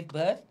she gave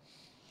birth.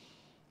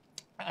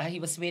 He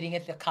was waiting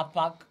at the car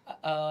park,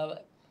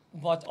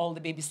 bought all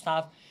the baby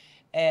stuff,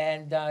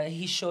 and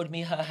he showed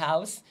me her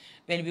house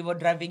when we were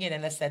driving in.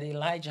 And I said,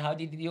 "Elijah, how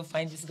did you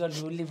find this girl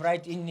who live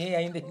right in here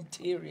in the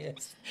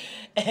interiors?"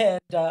 And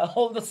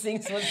all those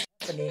things was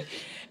happening.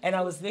 And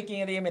I was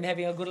looking at him and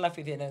having a good laugh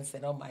with him, and I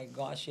said, "Oh my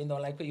gosh,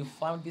 like you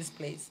found this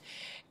place."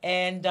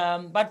 And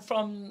but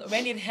from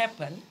when it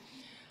happened,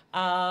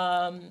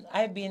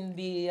 I've been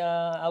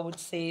I would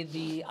say,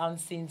 the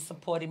unseen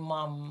supporting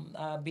mom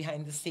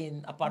behind the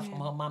scene, apart from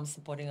her mom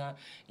supporting her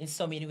in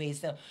so many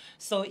ways.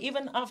 So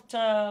even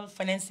after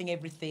financing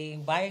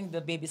everything, buying the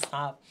baby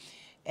stuff,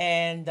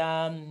 and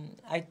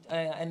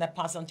I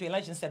passed on to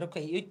Elijah and said,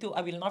 "Okay, you two,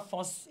 I will not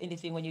force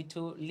anything on you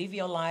to live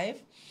your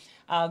life,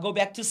 go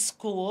back to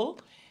school,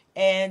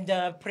 and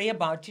pray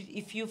about it.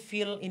 If you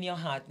feel in your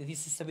heart that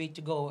this is the way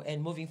to go,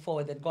 and moving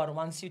forward, that God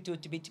wants you two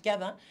to be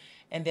together,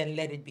 and then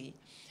let it be.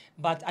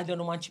 But I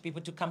don't want you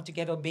people to come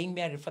together being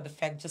married for the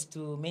fact just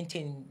to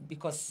maintain,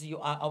 because you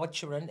are our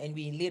children and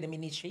we lead a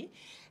ministry,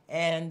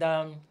 and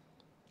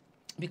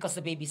because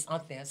the baby's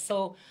out there."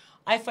 So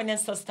I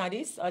financed her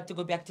studies to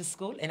go back to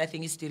school, and I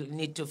think you still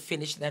need to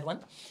finish that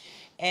one.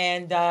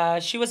 And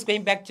she was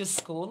going back to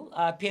school,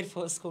 paid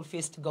for her school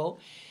fees to go,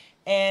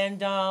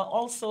 and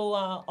also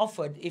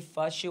offered if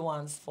she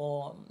wants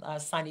for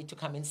Sunny to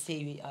come and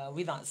stay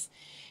with us.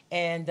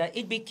 And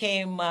it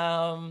became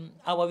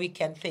our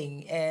weekend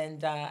thing.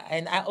 And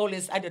I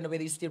don't know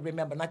whether you still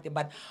remember nothing,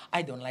 but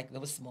I don't like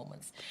those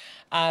moments.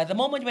 The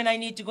moment when I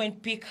need to go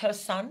and pick her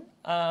son,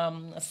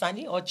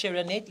 Sunny or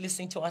Chiranate,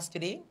 listening to us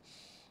today,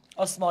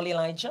 or small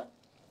Elijah,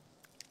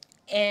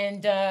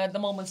 and the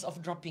moments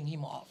of dropping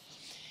him off.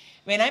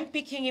 When I'm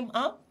picking him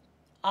up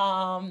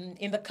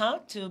in the car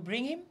to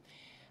bring him,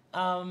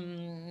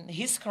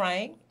 he's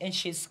crying and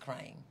she's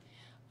crying.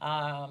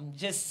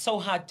 Just so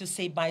hard to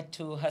say bye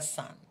to her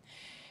son.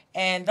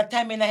 And the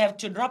time when I have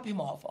to drop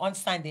him off on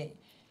Sunday,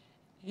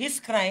 he's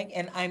crying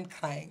and I'm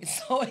crying.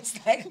 So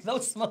it's like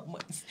those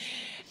moments.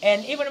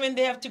 And even when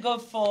they have to go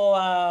for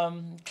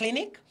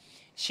clinic,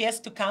 she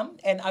has to come,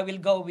 and I will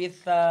go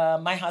with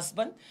my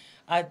husband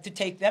to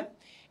take them.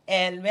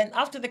 And when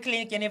after the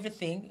clinic and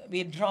everything,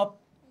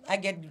 I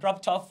get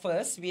dropped off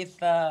first with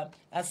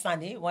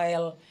Sunny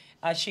while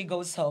she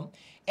goes home.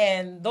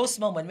 And those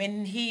moments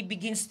when he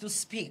begins to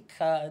speak,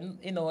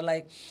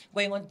 like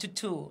going on to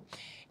two,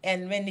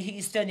 and when he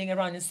is turning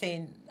around and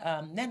saying,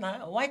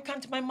 "Nana, why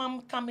can't my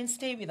mom come and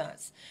stay with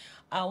us?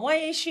 Why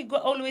is she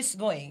always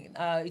going?"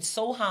 It's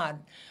so hard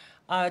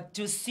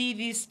to see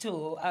these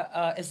two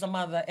as a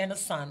mother and a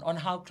son on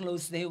how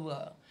close they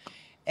were.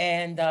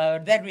 And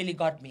that really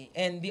got me.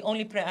 And the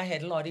only prayer I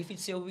had, "Lord, if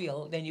it's your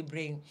will, then you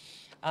bring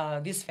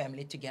this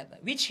family together,"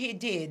 which he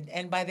did.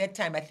 And by that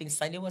time, I think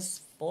Sunny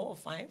was 4 or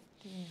 5.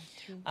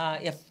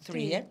 Yeah,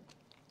 3. Yeah?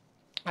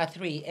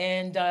 3.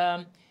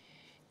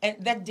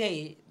 And that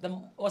day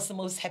was the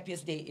most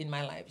happiest day in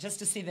my life, just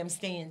to see them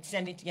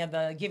standing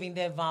together, giving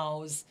their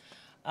vows,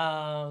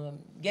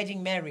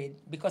 getting married,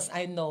 because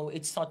I know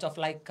it's sort of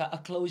like a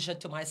closure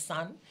to my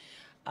son.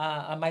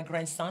 my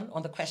grandson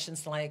on the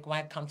questions like,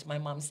 why can't my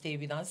mom stay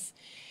with us?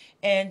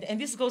 And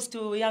this goes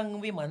to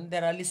young women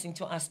that are listening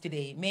to us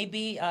today.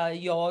 Maybe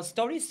your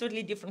story is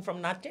totally different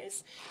from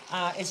Nate's,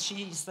 as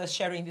she's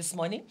sharing this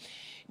morning.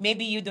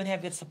 Maybe you don't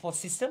have that support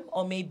system,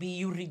 or maybe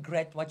you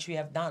regret what you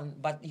have done,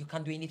 but you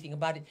can't do anything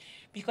about it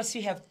because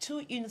you have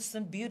two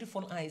innocent,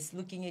 beautiful eyes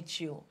looking at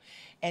you,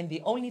 and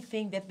the only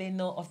thing that they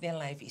know of their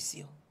life is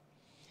you.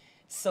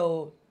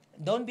 So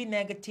don't be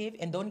negative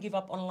and don't give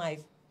up on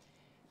life,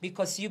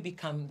 because you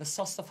become the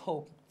source of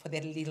hope for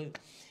that little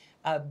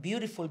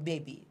beautiful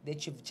baby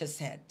that you've just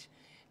had.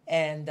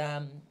 And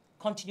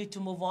continue to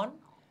move on.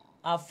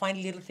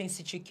 Find little things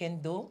that you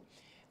can do.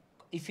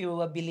 If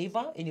you're a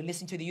believer and you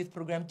listen to the youth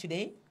program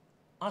today,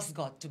 ask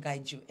God to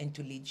guide you and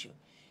to lead you.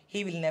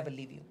 He will never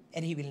leave you,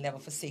 and He will never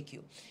forsake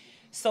you.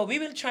 So we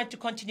will try to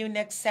continue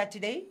next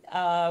Saturday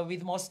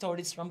with more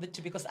stories from the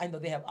two, because I know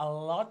they have a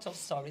lot of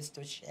stories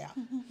to share.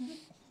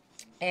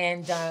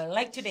 And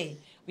like today,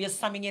 we are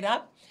summing it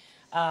up.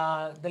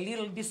 The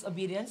little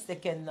disobedience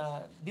that can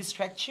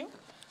distract you,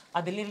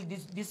 the little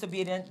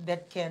disobedience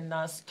that can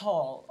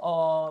stall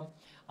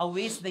or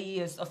waste the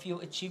years of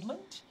your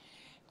achievement,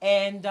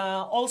 and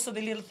also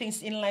the little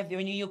things in life that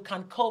when you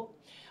can't cope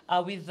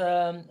with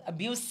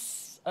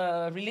abuse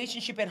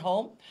relationship at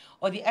home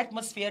or the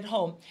atmosphere at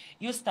home,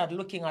 you start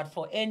looking out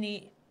for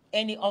any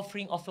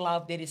offering of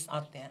love that is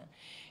out there.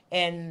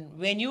 And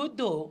when you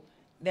do,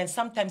 then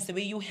sometimes the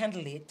way you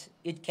handle it,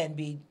 it can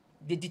be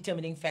the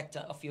determining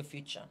factor of your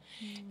future.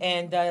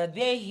 And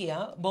they're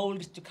here,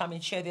 bold to come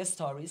and share their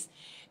stories,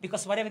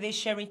 because whatever they're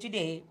sharing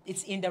today,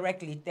 it's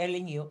indirectly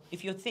telling you,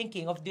 if you're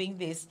thinking of doing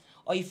this,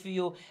 or if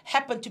you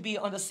happen to be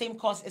on the same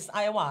course as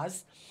I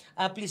was,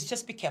 please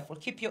just be careful.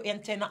 Keep your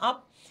antenna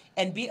up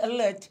and be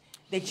alert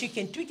that you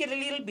can tweak it a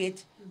little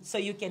bit so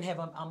you can have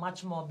a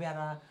much more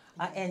better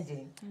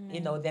ending,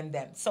 than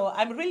them. So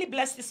I'm really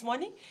blessed this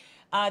morning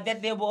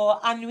that they were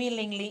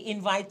unwillingly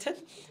invited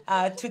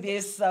to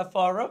this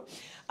forum.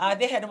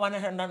 They had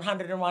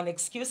 101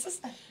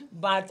 excuses,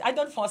 but I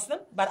don't force them,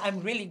 but I'm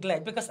really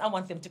glad, because I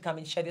want them to come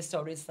and share their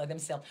stories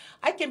themselves.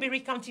 I can be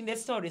recounting their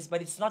stories,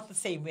 but it's not the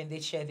same when they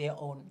share their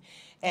own.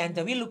 And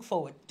we look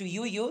forward to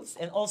you youths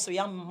and also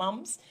young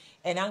moms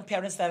and young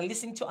parents that are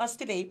listening to us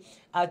today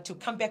to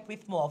come back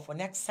with more for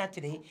next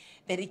Saturday,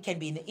 that it can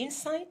be an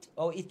insight,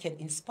 or it can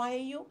inspire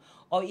you,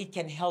 or it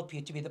can help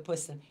you to be the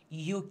person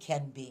you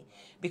can be.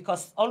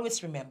 Because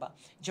always remember,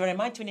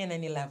 Jeremiah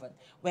 29:11,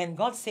 when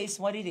God says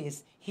what it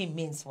is, He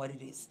means what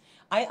it is.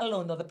 I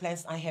alone know the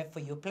plans I have for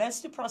you, plans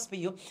to prosper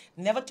you,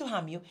 never to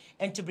harm you,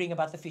 and to bring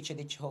about the future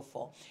that you hope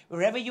for.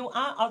 Wherever you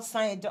are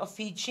outside of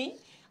Fiji,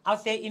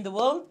 out there in the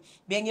world,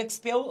 being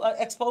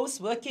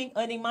exposed, working,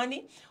 earning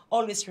money,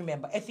 always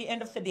remember, at the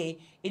end of the day,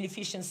 in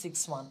Ephesians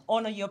 6:1,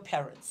 honor your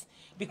parents.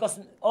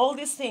 Because all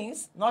these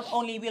things not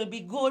only will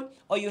be good,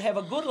 or you have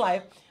a good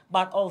life,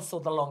 but also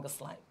the longest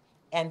life.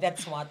 And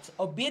that's what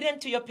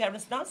obedient to your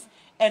parents does,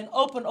 and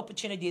open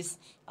opportunities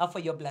for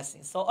your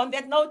blessings. So on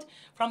that note,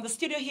 from the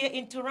studio here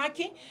in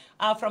Turaki,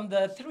 from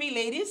the three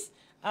ladies,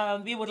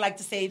 we would like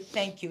to say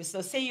thank you.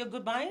 So say your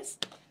goodbyes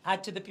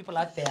to the people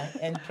out there,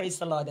 and praise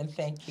the Lord, and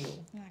thank you.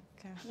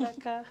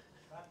 Naka.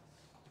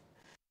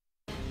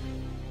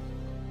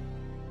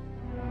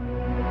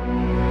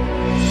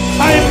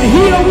 I am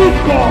here with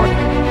God.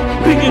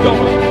 Bring it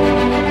on.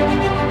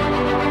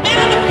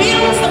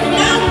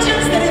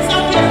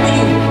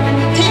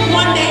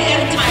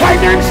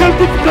 Financial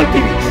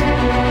difficulties,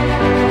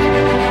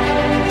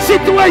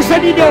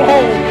 situation in your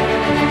home,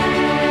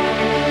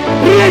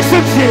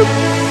 relationship,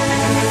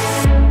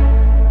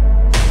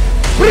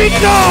 bring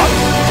it on.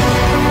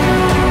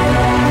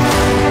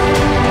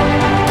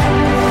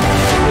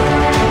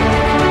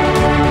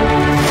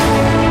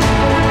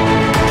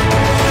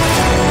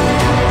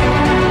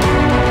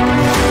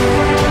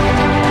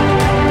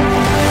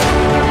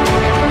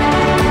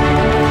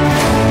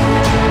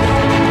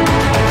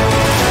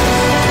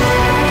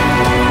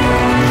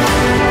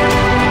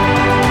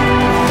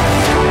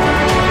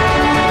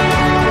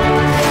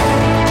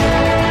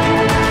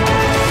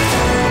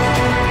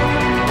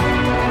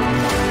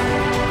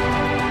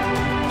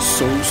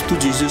 Souls to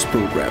Jesus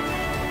program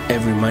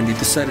every Monday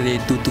to Saturday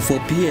 2 to 4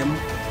 p.m.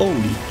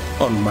 only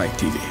on My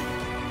TV.